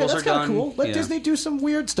 Prequels Okay, that's are kind done. of cool. Let Yeah. Disney do some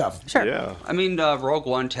weird stuff. Sure. Yeah. I mean, Rogue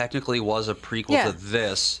One technically was a prequel Yeah. to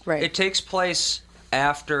this. Right. It takes place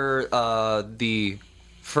after the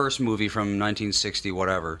first movie from 1960,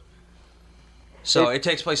 whatever. So it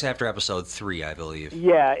takes place after episode 3, I believe.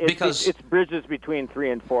 Yeah, Because- it's bridges between 3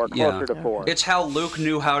 and 4, closer to 4. It's how Luke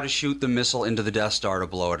knew how to shoot the missile into the Death Star to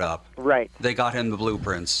blow it up. Right. They got him the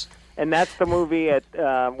blueprints. And that's the movie at,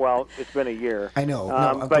 well, it's been a year. I know. No,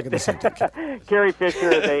 I'm but thinking the same thing. Carrie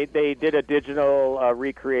Fisher, they did a digital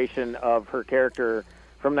recreation of her character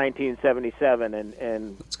from 1977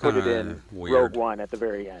 and put it kinda in weird. Rogue One at the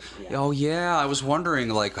very end. Yeah. Oh yeah, I was wondering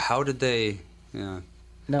like how did they? Yeah.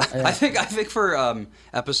 No, I think for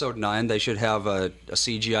episode 9 they should have a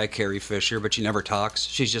CGI Carrie Fisher, but she never talks.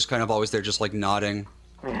 She's just kind of always there, just like nodding.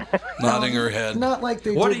 Nodding her head. Not like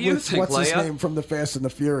they What did do you with think, what's his Leia? name from the Fast and the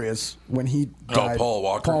Furious when he Oh, died. Paul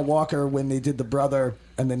Walker. Paul Walker when they did the brother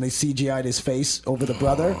and then they CGI'd his face over the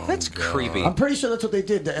brother. That's creepy. I'm pretty sure that's what they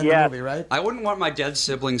did to end Yeah. the movie, right? I wouldn't want my dead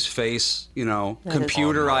sibling's face,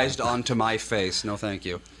 computerized onto my face. No, thank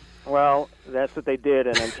you. Well, that's what they did,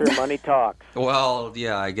 and I'm sure money talks. Well,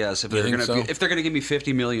 yeah, I guess if You they're think gonna so? if they're gonna give me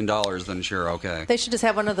 $50 million, then sure, okay. They should just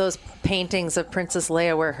have one of those paintings of Princess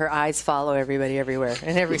Leia where her eyes follow everybody everywhere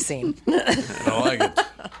in every scene. I like it.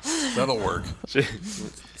 That'll work.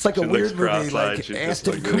 It's like a She looks weird movie, cross-eyed. like She's just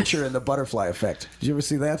Ashton like this. Kutcher and the Butterfly Effect. Did you ever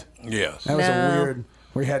see that? Yes. That was No. a weird.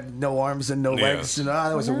 Where he had no arms and no legs, Yes. and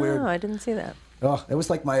that was a No, weird. I didn't see that. Oh, it was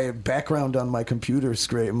like my background on my computer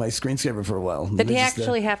screen, my screensaver for a while. Did he Just,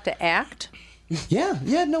 actually have to act? Yeah.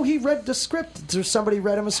 No, he read the script. Somebody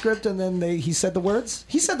read him a script, and then he said the words.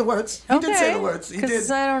 He said the words. He did say the words. He did. Because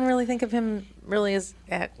I don't really think of him really as.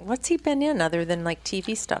 What's he been in other than like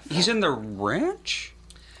TV stuff? He's in the ranch.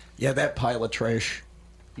 Yeah, that pile of trash,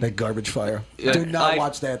 that garbage fire. Yeah, Do not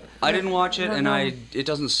watch that. I didn't watch it, don't and know. it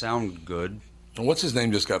doesn't sound good. And what's his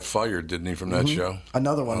name just got fired, didn't he, from that show?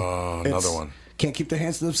 Another one. Another It's- one. Can't keep their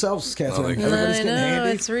hands to themselves, Catherine. they can't. Everybody's I getting know, handy.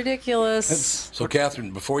 it's ridiculous. So, Catherine,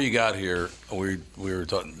 before you got here, we were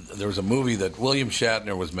talking. There was a movie that William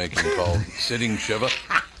Shatner was making called Sitting Shiva.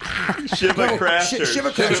 Shiva No, Crashers. Shiva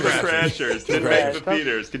Crashers. Crashers. Didn't make the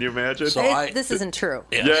theaters. Can you imagine? So This isn't true.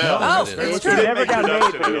 Yeah. Oh, it is. it's It true. never got made,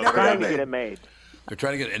 but Production he's deal. trying to get it made. They're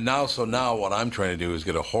trying to get, and now what I'm trying to do is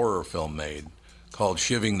get a horror film made called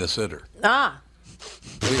Shiving the Sitter. Ah,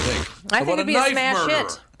 What do you think? I think About it'd be a knife smash murderer.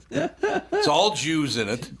 hit. It's all Jews in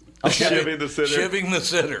it. Shiving the Sitter. Shiving the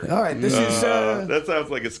Sitter. All right, this is That sounds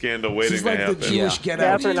like a scandal this waiting is to like the happen. Jewish Get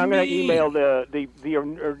Out. Catherine, I'm going to email the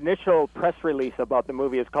initial press release about the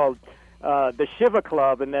movie. It's called the Shiva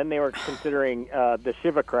Club, and then they were considering the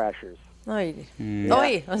Shiva Crashers. Oy.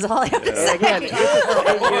 Oy, that's all I have to say. Again, this is from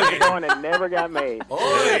 8 years ago, and it never got made.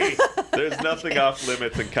 Hey, there's nothing off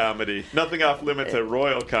limits in comedy. Nothing off limits at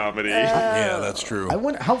royal comedy. Yeah, that's true. I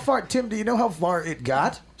wonder how far, Tim. Do you know how far it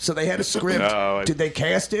got? So they had a script. No, Did they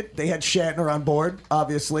cast it? They had Shatner on board,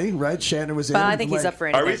 obviously, right? Shatner was in. But I think he's up for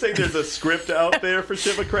anything. Are we saying there's a script out there for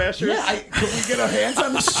Shiva Crashers? Yeah, can we get our hands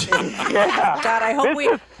on this shit? Yeah. God, I hope we.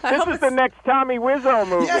 I hope This is it's, the next Tommy Wiseau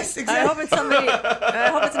movie. Yes, I exactly. hope it's somebody. I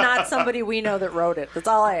hope it's not somebody we know that wrote it. That's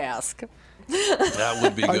all I ask. That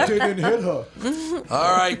would be good. I didn't hit her.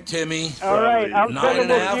 All right, Timmy. All right, I'm Nine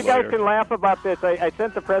and a half. you guys can laugh about this. I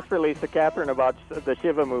sent the press release to Catherine about the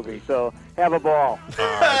Shiva movie, so have a ball. All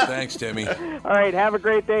right, thanks, Timmy. All right, have a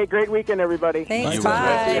great day, great weekend, everybody. Thanks. You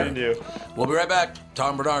Bye. We'll be right back.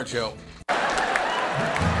 Tom Bernard Show.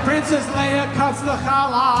 Princess Leia cuts the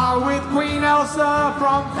challah with Queen Elsa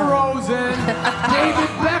from Frozen. David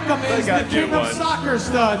Beckham is the king of soccer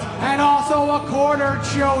studs and also a quarter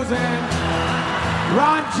chosen.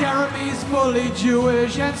 Ron Jeremy's fully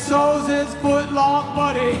Jewish and so's his foot-long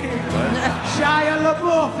buddy. Shia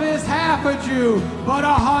LaBeouf is half a Jew, but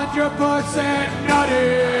 100%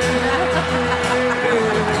 nutty.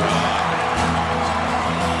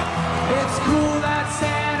 It's cool that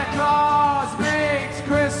Santa Claus makes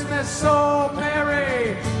Christmas so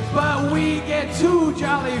merry, but we get two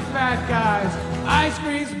jolly fat guys. Ice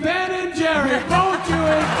cream's Ben and Jerry, both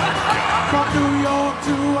Jewish. From New York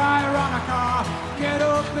to Ironica.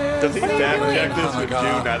 Does he fact check this with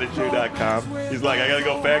JewNotAJew.com? He's like, I gotta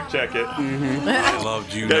go fact check it. I love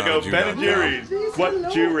Jew. Gotta go Ben and Jerry's.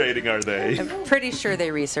 What Jew rating are they? I'm pretty sure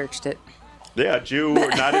they researched it. Yeah,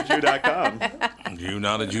 JewNotAJew.com.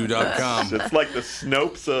 JewNotAJew.com. It's like the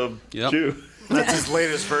Snopes of Jew. That's his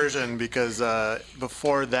latest version because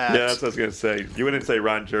before that... Yeah, that's what I was going to say. You wouldn't say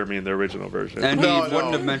Ron Jeremy in the original version. And he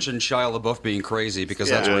wouldn't have mentioned Shia LaBeouf being crazy because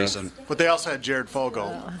that's recent. But they also had Jared Fogle.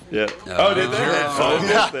 Yeah. Oh, did they?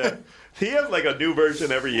 Yeah. He has like a new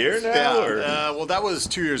version every year now? Or? Well, that was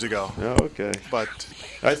 2 years ago. Oh, okay. But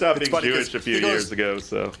I stopped being Jewish a few years ago,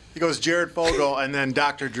 so... He goes Jared Fogle and then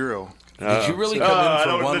Dr. Drew. Did you really come in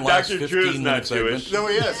for one last Dr. Drew's 15 not minutes Jewish. segment? No,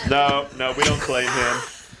 he is. No, we don't claim him.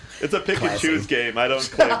 It's a pick and choose game. I don't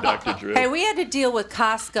claim Dr. Drew. Hey, we had to deal with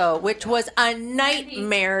Costco, which was a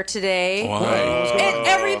nightmare today. Wow. And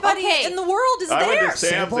everybody in the world is I there. went to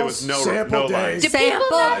Sam's. There was no line. Sample day.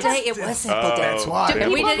 It was sample day. That's why. Do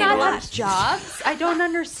And we people didn't not even have jobs? I don't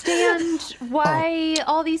understand why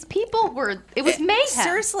all these people were. It was mayhem.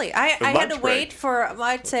 Seriously, I had to wait for,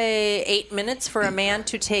 I'd say, 8 minutes for a man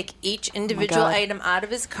to take each individual God. item out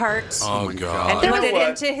of his cart Oh, God. and put it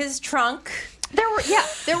into his trunk. There was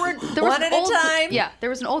One an at a old, time. Yeah, there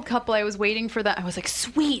was an old couple. I was waiting for that. I was like,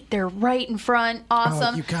 sweet, they're right in front.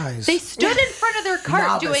 Awesome. you guys. They stood in front of their cart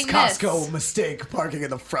Novice doing Costco mistake, parking in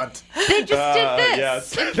the front. They just did this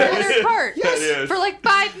yes. in front of their cart That is. for like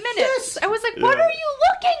 5 minutes. I was like, what Yeah. are you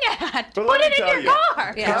looking at? But Put let me it in tell your you,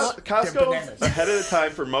 car. Costco's ahead of the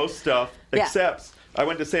time for most stuff, Yeah. except I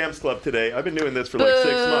went to Sam's Club today. I've been doing this for like 6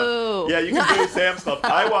 Boo. months. Yeah, you can do Sam's Club.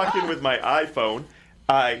 I walk in with my iPhone.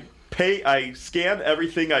 I scan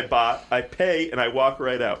everything I bought. I pay, and I walk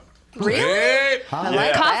right out. Really? I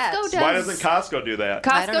like that. Costco does. Why doesn't Costco do that?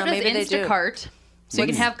 Costco I don't know, does maybe they do. Instacart, so you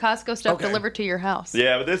can have Costco stuff delivered to your house.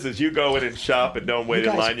 Yeah, but this is you go in and shop and don't wait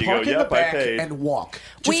You in guys line. You go, park in the yep, I back paid. and walk.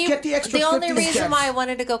 Just get the extra The only 50 reason steps. why I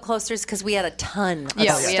wanted to go closer is because we had a ton. Of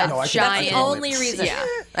Yeah, stuff. we had No, I can- giant. That's the only reason. Yeah.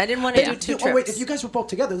 I didn't want to do If two you- trips. Oh wait, if you guys were both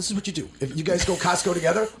together, this is what you do. If you guys go Costco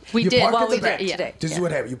together, We you did. park Well, in the we back. did, yeah. Today. This is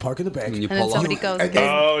what happens. You park in the back. And you And then pull somebody up. goes, And then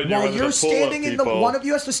Oh, and you're while one of you're the pull-up standing in the, people. one of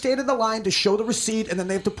you has to stand in the line to show the receipt, and then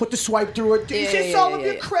they have to put the swipe through it. Is this all of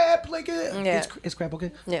your crap? Like, is crap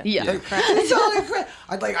okay? Yeah. Yeah. It's all in crap.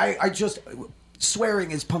 I just swearing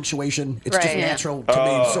is punctuation. It's just Right. Yeah. natural to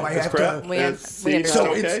me, so I it's have crap. to. We Is understand. C So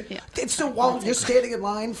okay? it's so while you're standing in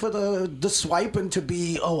line for the swipe and to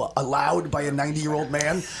be allowed by a 90-year-old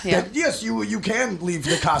man Yeah. that yes you can leave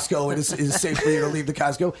the Costco and it's safe for you to leave the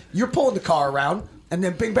Costco. You're pulling the car around and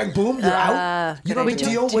then bing bang boom you're out. You don't good have to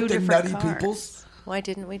idea. deal Two with the different nutty cars. peoples. Why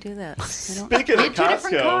didn't we do that? Speaking We of had two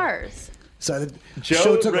different Costco, cars. So the Joe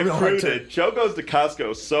show took a real hard turn. recruited. Joe goes to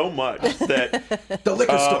Costco so much that The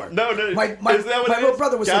liquor store. No, My is that what my it little is?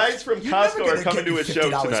 brother was guys like, from "You're never Costco gonna are coming get to a show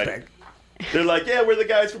 $50 tonight. back." They're like, yeah, we're the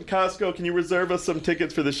guys from Costco. Can you reserve us some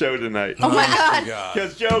tickets for the show tonight? Oh my God.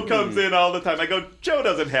 Because Joe comes in all the time. I go, Joe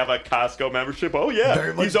doesn't have a Costco membership. Oh, yeah.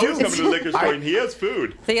 Very much He's always do. coming to the liquor store, and he has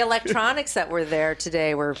food. The electronics that were there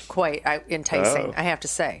today were quite enticing, Oh. I have to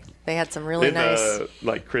say. They had some really In nice.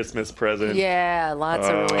 like, Christmas present. Yeah, lots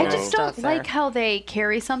of really Oh. I nice just stuff don't there. like how they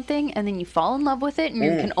carry something and then you fall in love with it and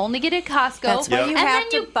you can only get it at Costco. That's why you and have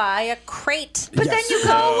then to buy a crate. But Yes. then you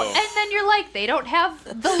go and then you're like, they don't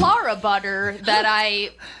have the Lara butter that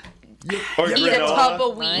I Or eat a granola. tub a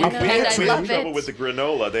week We and had I love trouble it. with the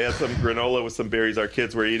granola. They had some granola with some berries our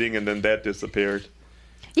kids were eating, and then that disappeared.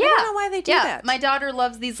 Yeah. don't know why they do yeah. that. My daughter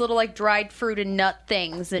loves these little like dried fruit and nut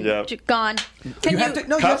things and Yep. gone. Can you, have to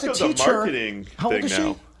Costco's teach a her. marketing How old thing is she?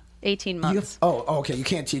 now. 18 You- months. okay. You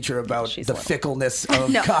can't teach her about She's the little. fickleness of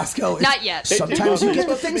No, Costco. not yet. Sometimes you get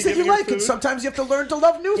the Supposed to be things that you giving her like, and food? sometimes you have to learn to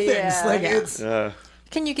love new things. Yeah, Like yeah. it's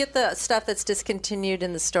Can you get the stuff that's discontinued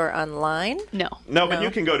in the store online? No. No, but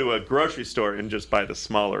you can go to a grocery store and just buy the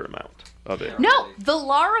smaller amount of it. No, the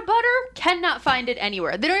Lara butter cannot find it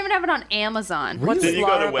anywhere. They don't even have it on Amazon. Then you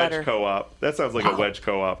go to Wedge Co-op. That sounds like a Wedge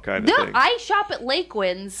Co-op kind of No, thing. I shop at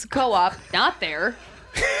Lakewinds Co-op. Not there.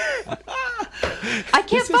 I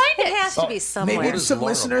can't find it. It has to be somewhere. Maybe some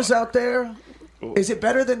listeners out there. Is it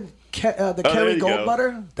better than the there Kerry you Gold go.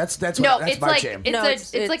 butter? That's No, that's it's my like jam.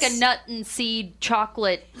 it's like a nut and seed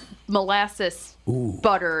chocolate molasses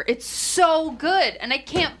butter. It's so good, and I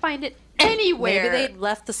can't find it anywhere. Maybe they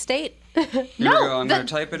left the state. Here we go. I'm going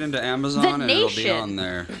to type it into Amazon, and it'll be nation. on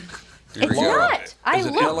there. Here It's we go. not. I Is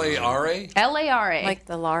it looked. L-A-R-A? L-A-R-A. Like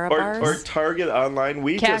the Lara Or bars? Target online.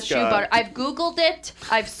 We just Cashew got butter. I've Googled it.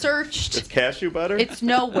 I've searched. It's cashew butter. It's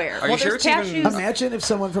nowhere. Are you sure there's it's even- cashews. Imagine if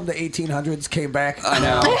someone from the 1800s came back. I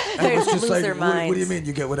know. And it was They'd just lose like, their what do you minds. mean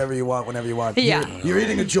you get whatever you want whenever you want? Yeah. You're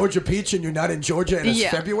eating a Georgia peach and you're not in Georgia and it's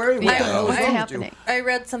Yeah. February? What Yeah. the hell is What's wrong with happening? you? I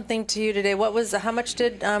read something to you today. How much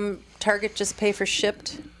did Target just pay for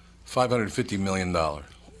shipped? $550 million.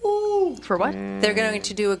 For what? They're going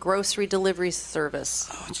to do a grocery delivery service.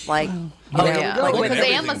 Oh, yeah. like Because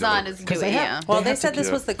everything Amazon is doing it. Yeah. Well, they said this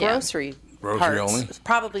was the Yeah. grocery Grocery parts. only?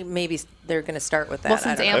 Probably, maybe they're going to start with that. Well, I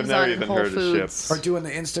since don't know. I've never Amazon even and Whole heard of Foods. ships. Or doing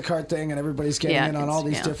the Instacart thing and everybody's getting Yeah, in on all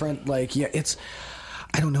these yeah. different, it's...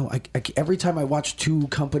 I don't know. Every time I watch two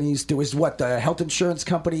companies, there was the health insurance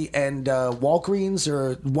company and Walgreens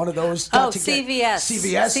or one of those. got CVS.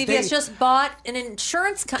 CVS just bought an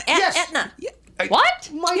insurance company. Aetna. What?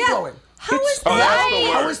 Mind blowing. How is Oh, that? that's the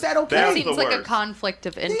worst. How is that okay? That That's seems the like a worst. conflict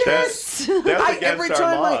of interest. That's against Every our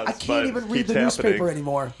time laws, I can't but even read the keeps newspaper happening.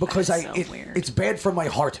 anymore because That's so weird. it's bad for my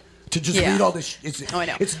heart to just Yeah. read all this. I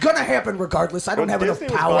know. It's gonna happen regardless. I don't Well, have enough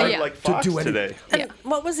Disney was power buying, like, to Fox do anything. today. And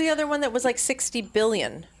what was the other one that was like $60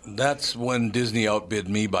 billion? That's when Disney outbid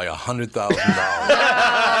me by $100,000.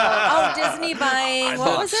 Oh, Disney buying, I what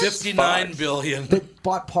bought was it? $59 billion. They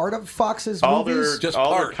bought part of Fox's All movies. their Just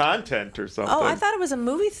all their part. content or something. Oh, I thought it was a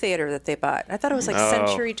movie theater that they bought. I thought it was like No.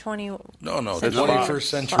 Century 20. No, the It's 21st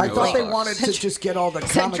century. I thought they Fox. wanted to just get all the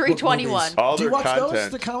comic Century book 21. movies. All Do you their watch those?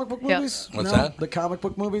 content. The comic book Yep. movies? What's No? that? The comic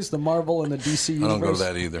book movies, the Marvel and the DC universe. don't go to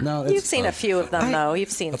that either. No, You've seen a few of them, though.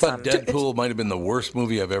 You've seen I thought some. Deadpool might have been the worst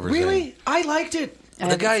movie I've ever seen. Really? I liked it.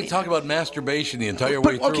 The guy talked about masturbation the entire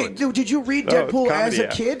way But through okay, it. dude, did you read Oh, Deadpool as comedy a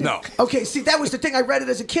app. kid? No. Okay, see, that was the thing. I read it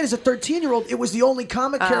as a kid, as a 13-year-old. It was the only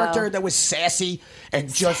comic character that was sassy and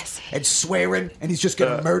and swearing, and he's just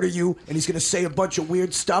gonna murder you, and he's gonna say a bunch of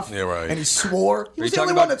weird stuff. Yeah, right. And he swore. He Are was you the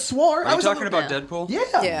only talking one about- that swore. Are I you was talking a about little- Deadpool?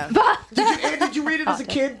 Yeah. Yeah. Did you read it as a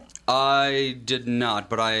kid? I did not,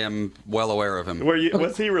 but I am well aware of him.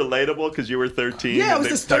 Was he relatable because you were 13? Yeah, it and was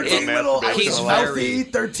they this talked about 13-year-old, I was He's a very- healthy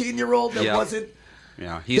 13-year-old that Yeah. wasn't.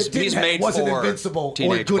 Yeah, that he's didn't made wasn't for invincible or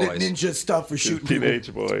teenage good boys. at ninja stuff for shooting people.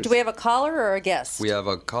 Teenage boys. Do we have a caller or a guest? We have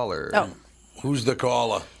a caller. Oh. Who's the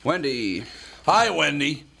caller? Wendy. Hi,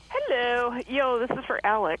 Wendy. Hello. Yo, this is for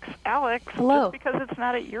Alex. Alex, Hello. just because it's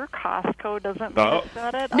not at your Costco doesn't mean Oh. it's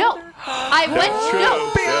not at No, other I went. That's true.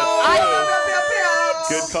 No,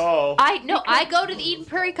 Good call. I go to the Eden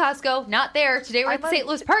Prairie Costco, not there. Today we're at the St.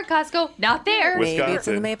 Louis Park Costco, not there. Maybe it's in the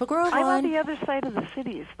Wisconsin. Maple Grove I'm on one. the other side of the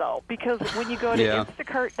cities, though, because when you go to Yeah.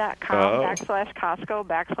 instacart.com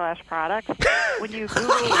 /Costco/products, when you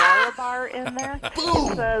Google Lara Bar in there,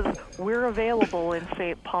 it says, we're available in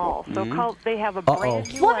St. Paul. So they have a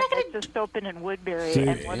brand new Well, one I'm not that just opened in Woodbury. Dude.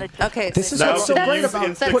 And one that just Okay, This is Now, what's so can you great use about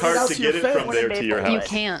putting it Instacart out to to your get it face. from there to your house? You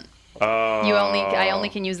can't. Oh. I only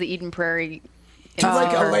can use the Eden Prairie. She's like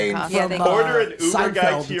Instacart Elaine Costco. Yeah, from they- Order an Uber Seinfeld.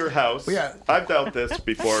 guy to your house. Yeah. I've dealt this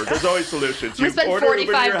before. There's always solutions. We You spent order Uber to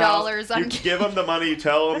your $45 house, on- you give them the money, you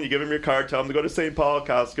tell them, you give them your card, tell them to go to St. Paul,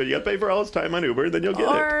 Costco. You got to pay for all his time on Uber, then you'll get it.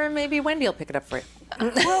 Or maybe Wendy will pick it up for you.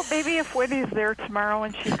 Well, maybe if Wendy's there tomorrow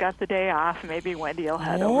and she's got the day off, maybe Wendy will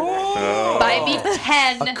head over there. Oh. Buy me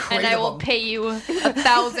 10, A crate and I of will them. pay you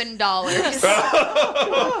 $1,000.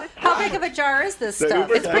 How big of a jar is this The stuff?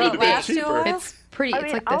 Uber It's guy pretty would have been last you a cheaper. while? It's pretty. I It's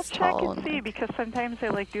mean, like I'll this check tall. and see because sometimes they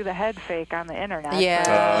do the head fake on the internet. Yeah.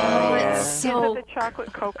 but- Oh, it's yeah. so. Is it the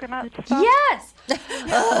chocolate coconut stuff? Yes.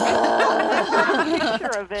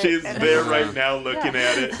 Picture of it, She's and there then- right now looking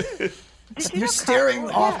at it. Did you You're know staring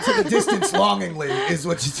Costco- off to the distance longingly, is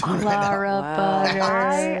what you're doing right now. Lara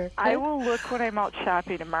butter. I will look when I'm out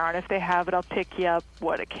shopping tomorrow, and if they have it, I'll pick you up,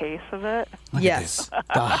 a case of it? Look at Yes. this.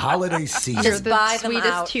 The holiday season. You're the buy them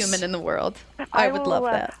sweetest out. human in the world. I would love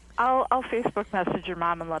that. I'll Facebook message your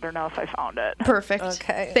mom and let her know if I found it. Perfect.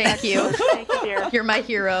 Okay. Thank you. Thank you, dear. You're my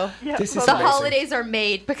hero. Yeah, This is The amazing. holidays are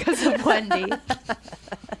made because of Wendy.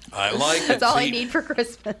 I like it. That's all I See, need for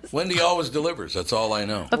Christmas. Wendy always delivers. That's all I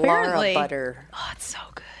know. Apparently. Lara butter. Oh, it's so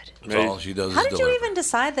good. That's all she does How is did deliver. you even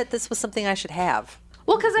decide that this was something I should have?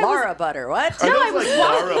 Well, because Laura butter. What? Are No, those I was like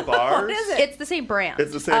Laura bars? What is it? It's the same brand.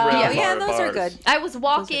 It's the same brand. Yeah, Laura those are bars. good. I was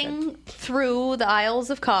walking through the aisles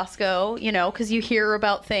of Costco, because you hear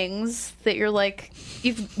about things that you're like,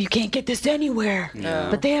 you can't get this anywhere,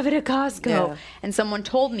 but they have it at Costco. Yeah. And someone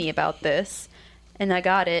told me about this, and I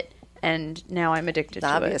got it, and now I'm addicted to it.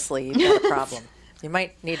 Obviously, you've got a problem. You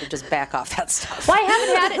might need to just back off that stuff. Well, I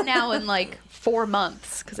haven't had it now in like 4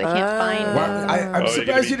 months because I can't find it. Well, I'm you're surprised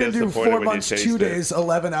gonna you be didn't do disappointed 4 when you months, taste 2 it. days,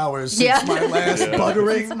 11 hours Yeah. since my last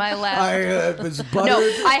buttering. Since my last- I was buttered.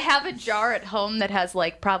 No, I have a jar at home that has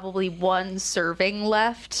like probably 1 serving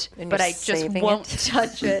left, And but you're I just saving won't it?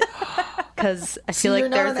 touch it because I See, feel you're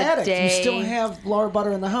like not there's an a addict. day You still have Laura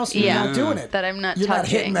butter in the house. And Yeah. You're not doing it. that I'm not You're touching. not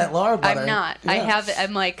hitting that Laura butter. I'm not. I Yeah. have it.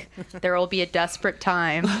 I'm like, there will be a desperate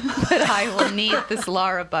time that I will need this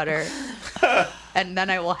Lara butter, and then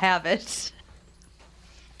I will have it.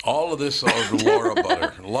 All of this is Laura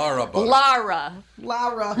butter. Laura butter. Lara.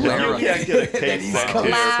 Laura. You can't get a cake sent here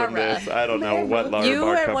Lara. from this. I don't know what Laura You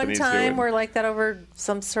bar at one company's time doing. were like that over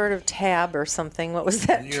some sort of tab or something. What was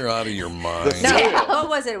that? You're out of your mind. The cereal. What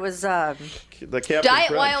was it? It was The Captain Diet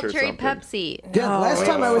Crunch Wild or Cherry something. Pepsi. Yeah, last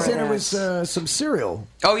time I was in, for it was some cereal.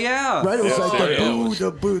 Oh yeah. Right? It was Yeah, like cereal.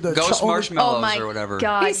 the Ghost cho- marshmallows Oh my or whatever.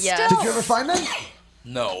 God! He's Yes. still- Did you ever find them?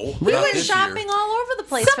 No. We not went this shopping year. all over the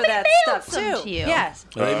place Somebody for that mailed stuff some too. to you. Yes.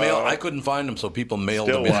 They I couldn't find them, so people mailed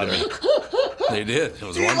Still them in to me. They did. It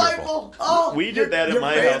was wonderful. Delightful. Oh, We did that in your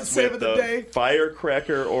my man house saving with the the day.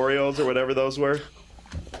 firecracker Oreos or whatever those were.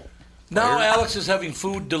 Now Alex is having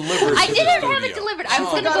food delivered I to didn't the have studio. it delivered. I was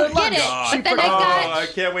Oh, gonna God, go I get it, love but then I Oh, got. I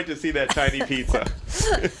can't wait to see that tiny pizza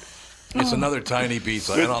It's another tiny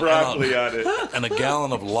pizza. with broccoli on it. And a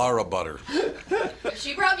gallon of Lara butter.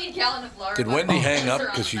 She brought me a gallon of Lara. Did Wendy hang up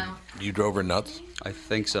because you drove her nuts? I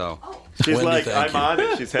think so. She's Wendy, like, thank I'm you.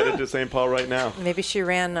 on it. She's headed to St. Paul right now. Maybe she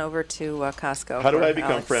ran over to Costco. How do for I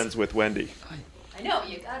become Alex. friends with Wendy? I know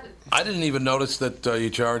you got it. I didn't even notice that you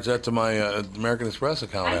charged that to my American Express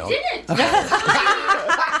account, I Al. didn't.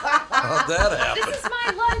 How'd that happen? This is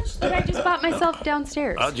my lunch that I just bought myself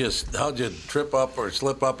downstairs. How'd you trip up or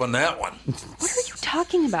slip up on that one? What are you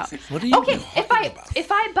talking about? What are you Okay, talking about?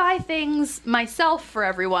 if I buy things myself for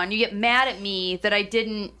everyone, you get mad at me that I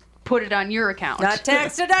didn't put it on your account. Not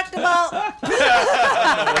tax deductible. What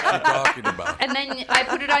are you talking about? And then I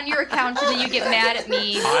put it on your account, and then you get mad at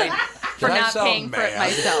me for Did I not sound paying for it mad?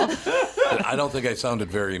 myself. I don't think I sounded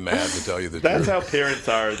very mad, to tell you the That's truth. how parents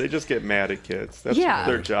are. They just get mad at kids. That's Yeah.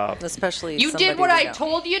 their job. Especially You somebody did what we I know.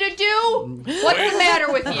 told you to do? What's the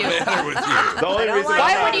matter with you? Matter with you? The only don't reason like I'm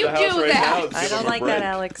Why out would of you the house do right that? now is I give don't them a like that, break.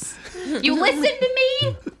 Alex. You listen to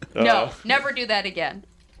me? No, Uh, never do that again.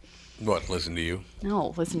 What, listen to you?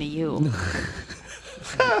 No, listen to you.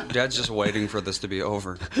 Dad's just waiting for this to be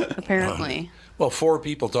over. Apparently. Well, 4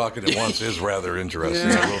 people talking at once is rather interesting,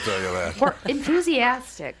 I will tell you that. We're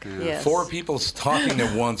enthusiastic. Yes. 4 people talking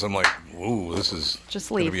at once, I'm like, ooh, this is Just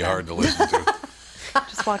going to leave be then. hard to listen to.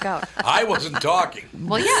 Just walk out. I wasn't talking.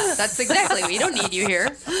 Well, yeah, that's exactly. We don't need you here.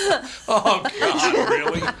 Oh, God,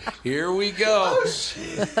 really? Here we go.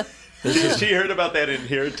 she heard about that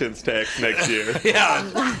inheritance tax next year.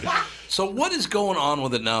 Yeah. So what is going on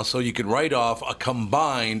with it now? So you could write off a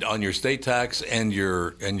combined on your state tax and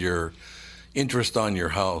your interest on your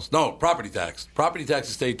house. No, property tax. Property tax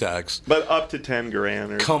and state tax. But up to 10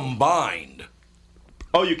 grand. Or... Combined.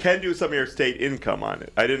 Oh, you can do some of your state income on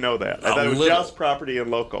it. I didn't know that. I thought it was little. just property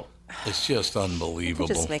and local. It's just unbelievable.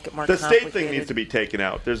 Just make it more The state complicated. thing needs to be taken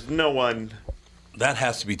out. There's no one... That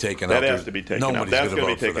has to be taken That out. has to be taken out. Nobody's That's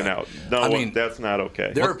going to be taken out. No, I mean, that's not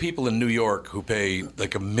okay. there are people in New York who pay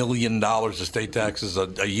like $1 million of state taxes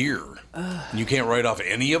a year. You can't write off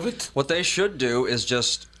any of it? What they should do is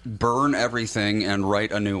just burn everything and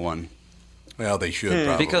write a new one. Well, they should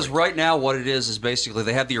probably. Because right now what it is basically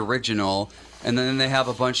they have the original, and then they have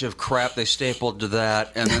a bunch of crap they stapled to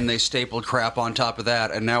that, and then they stapled crap on top of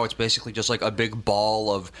that, and now it's basically just like a big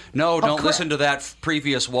ball of, no, don't listen to that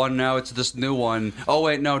previous one, now it's this new one. Oh,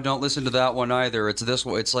 wait, no, don't listen to that one either. It's this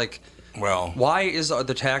one. It's like, well, why is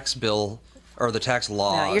the tax bill or the tax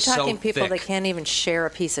law No, you're talking so people thick? that can't even share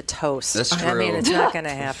a piece of toast. That's I mean, true. it's not going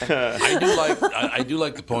to happen. I do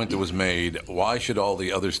like the point that was made. Why should all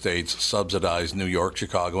the other states subsidize New York,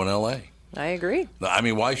 Chicago, and L.A.? I agree. I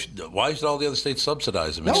mean, why should all the other states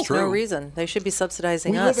subsidize them? It's There's true. no reason. They should be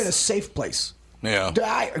subsidizing We us. live in a safe place. Yeah.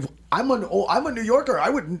 I'm a New Yorker.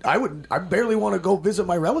 I barely want to go visit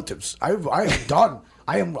my relatives. I am done.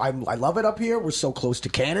 I love it up here. We're so close to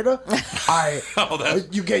Canada.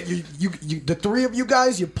 You get the 3 of you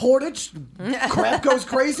guys. You portage. Crap goes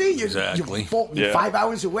crazy. Exactly. You're 5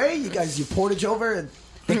 hours away. You guys, you portage over and.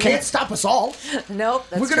 They can't stop us all. Nope,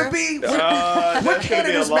 that's We're gonna true. be. That's going to be a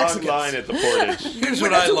Canada's long Mexicans. line at the Portage. Here's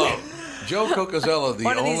what I love. Joe Cocozzello, the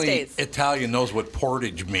One of these only days. Italian knows what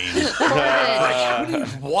portage means. Portage.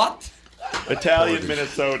 What? Italian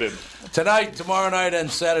Minnesotan. Tonight, tomorrow night, and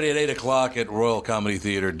Saturday at 8 o'clock at Royal Comedy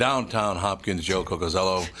Theater, downtown Hopkins. Joe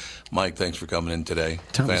Cocozzello. Mike, thanks for coming in today.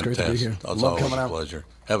 Tom, it's great to be here. It's Love always coming a out. pleasure.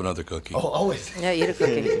 Have another cookie. Oh, always. Yeah, eat a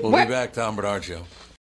cookie. We'll be back, Tom Bernard Show.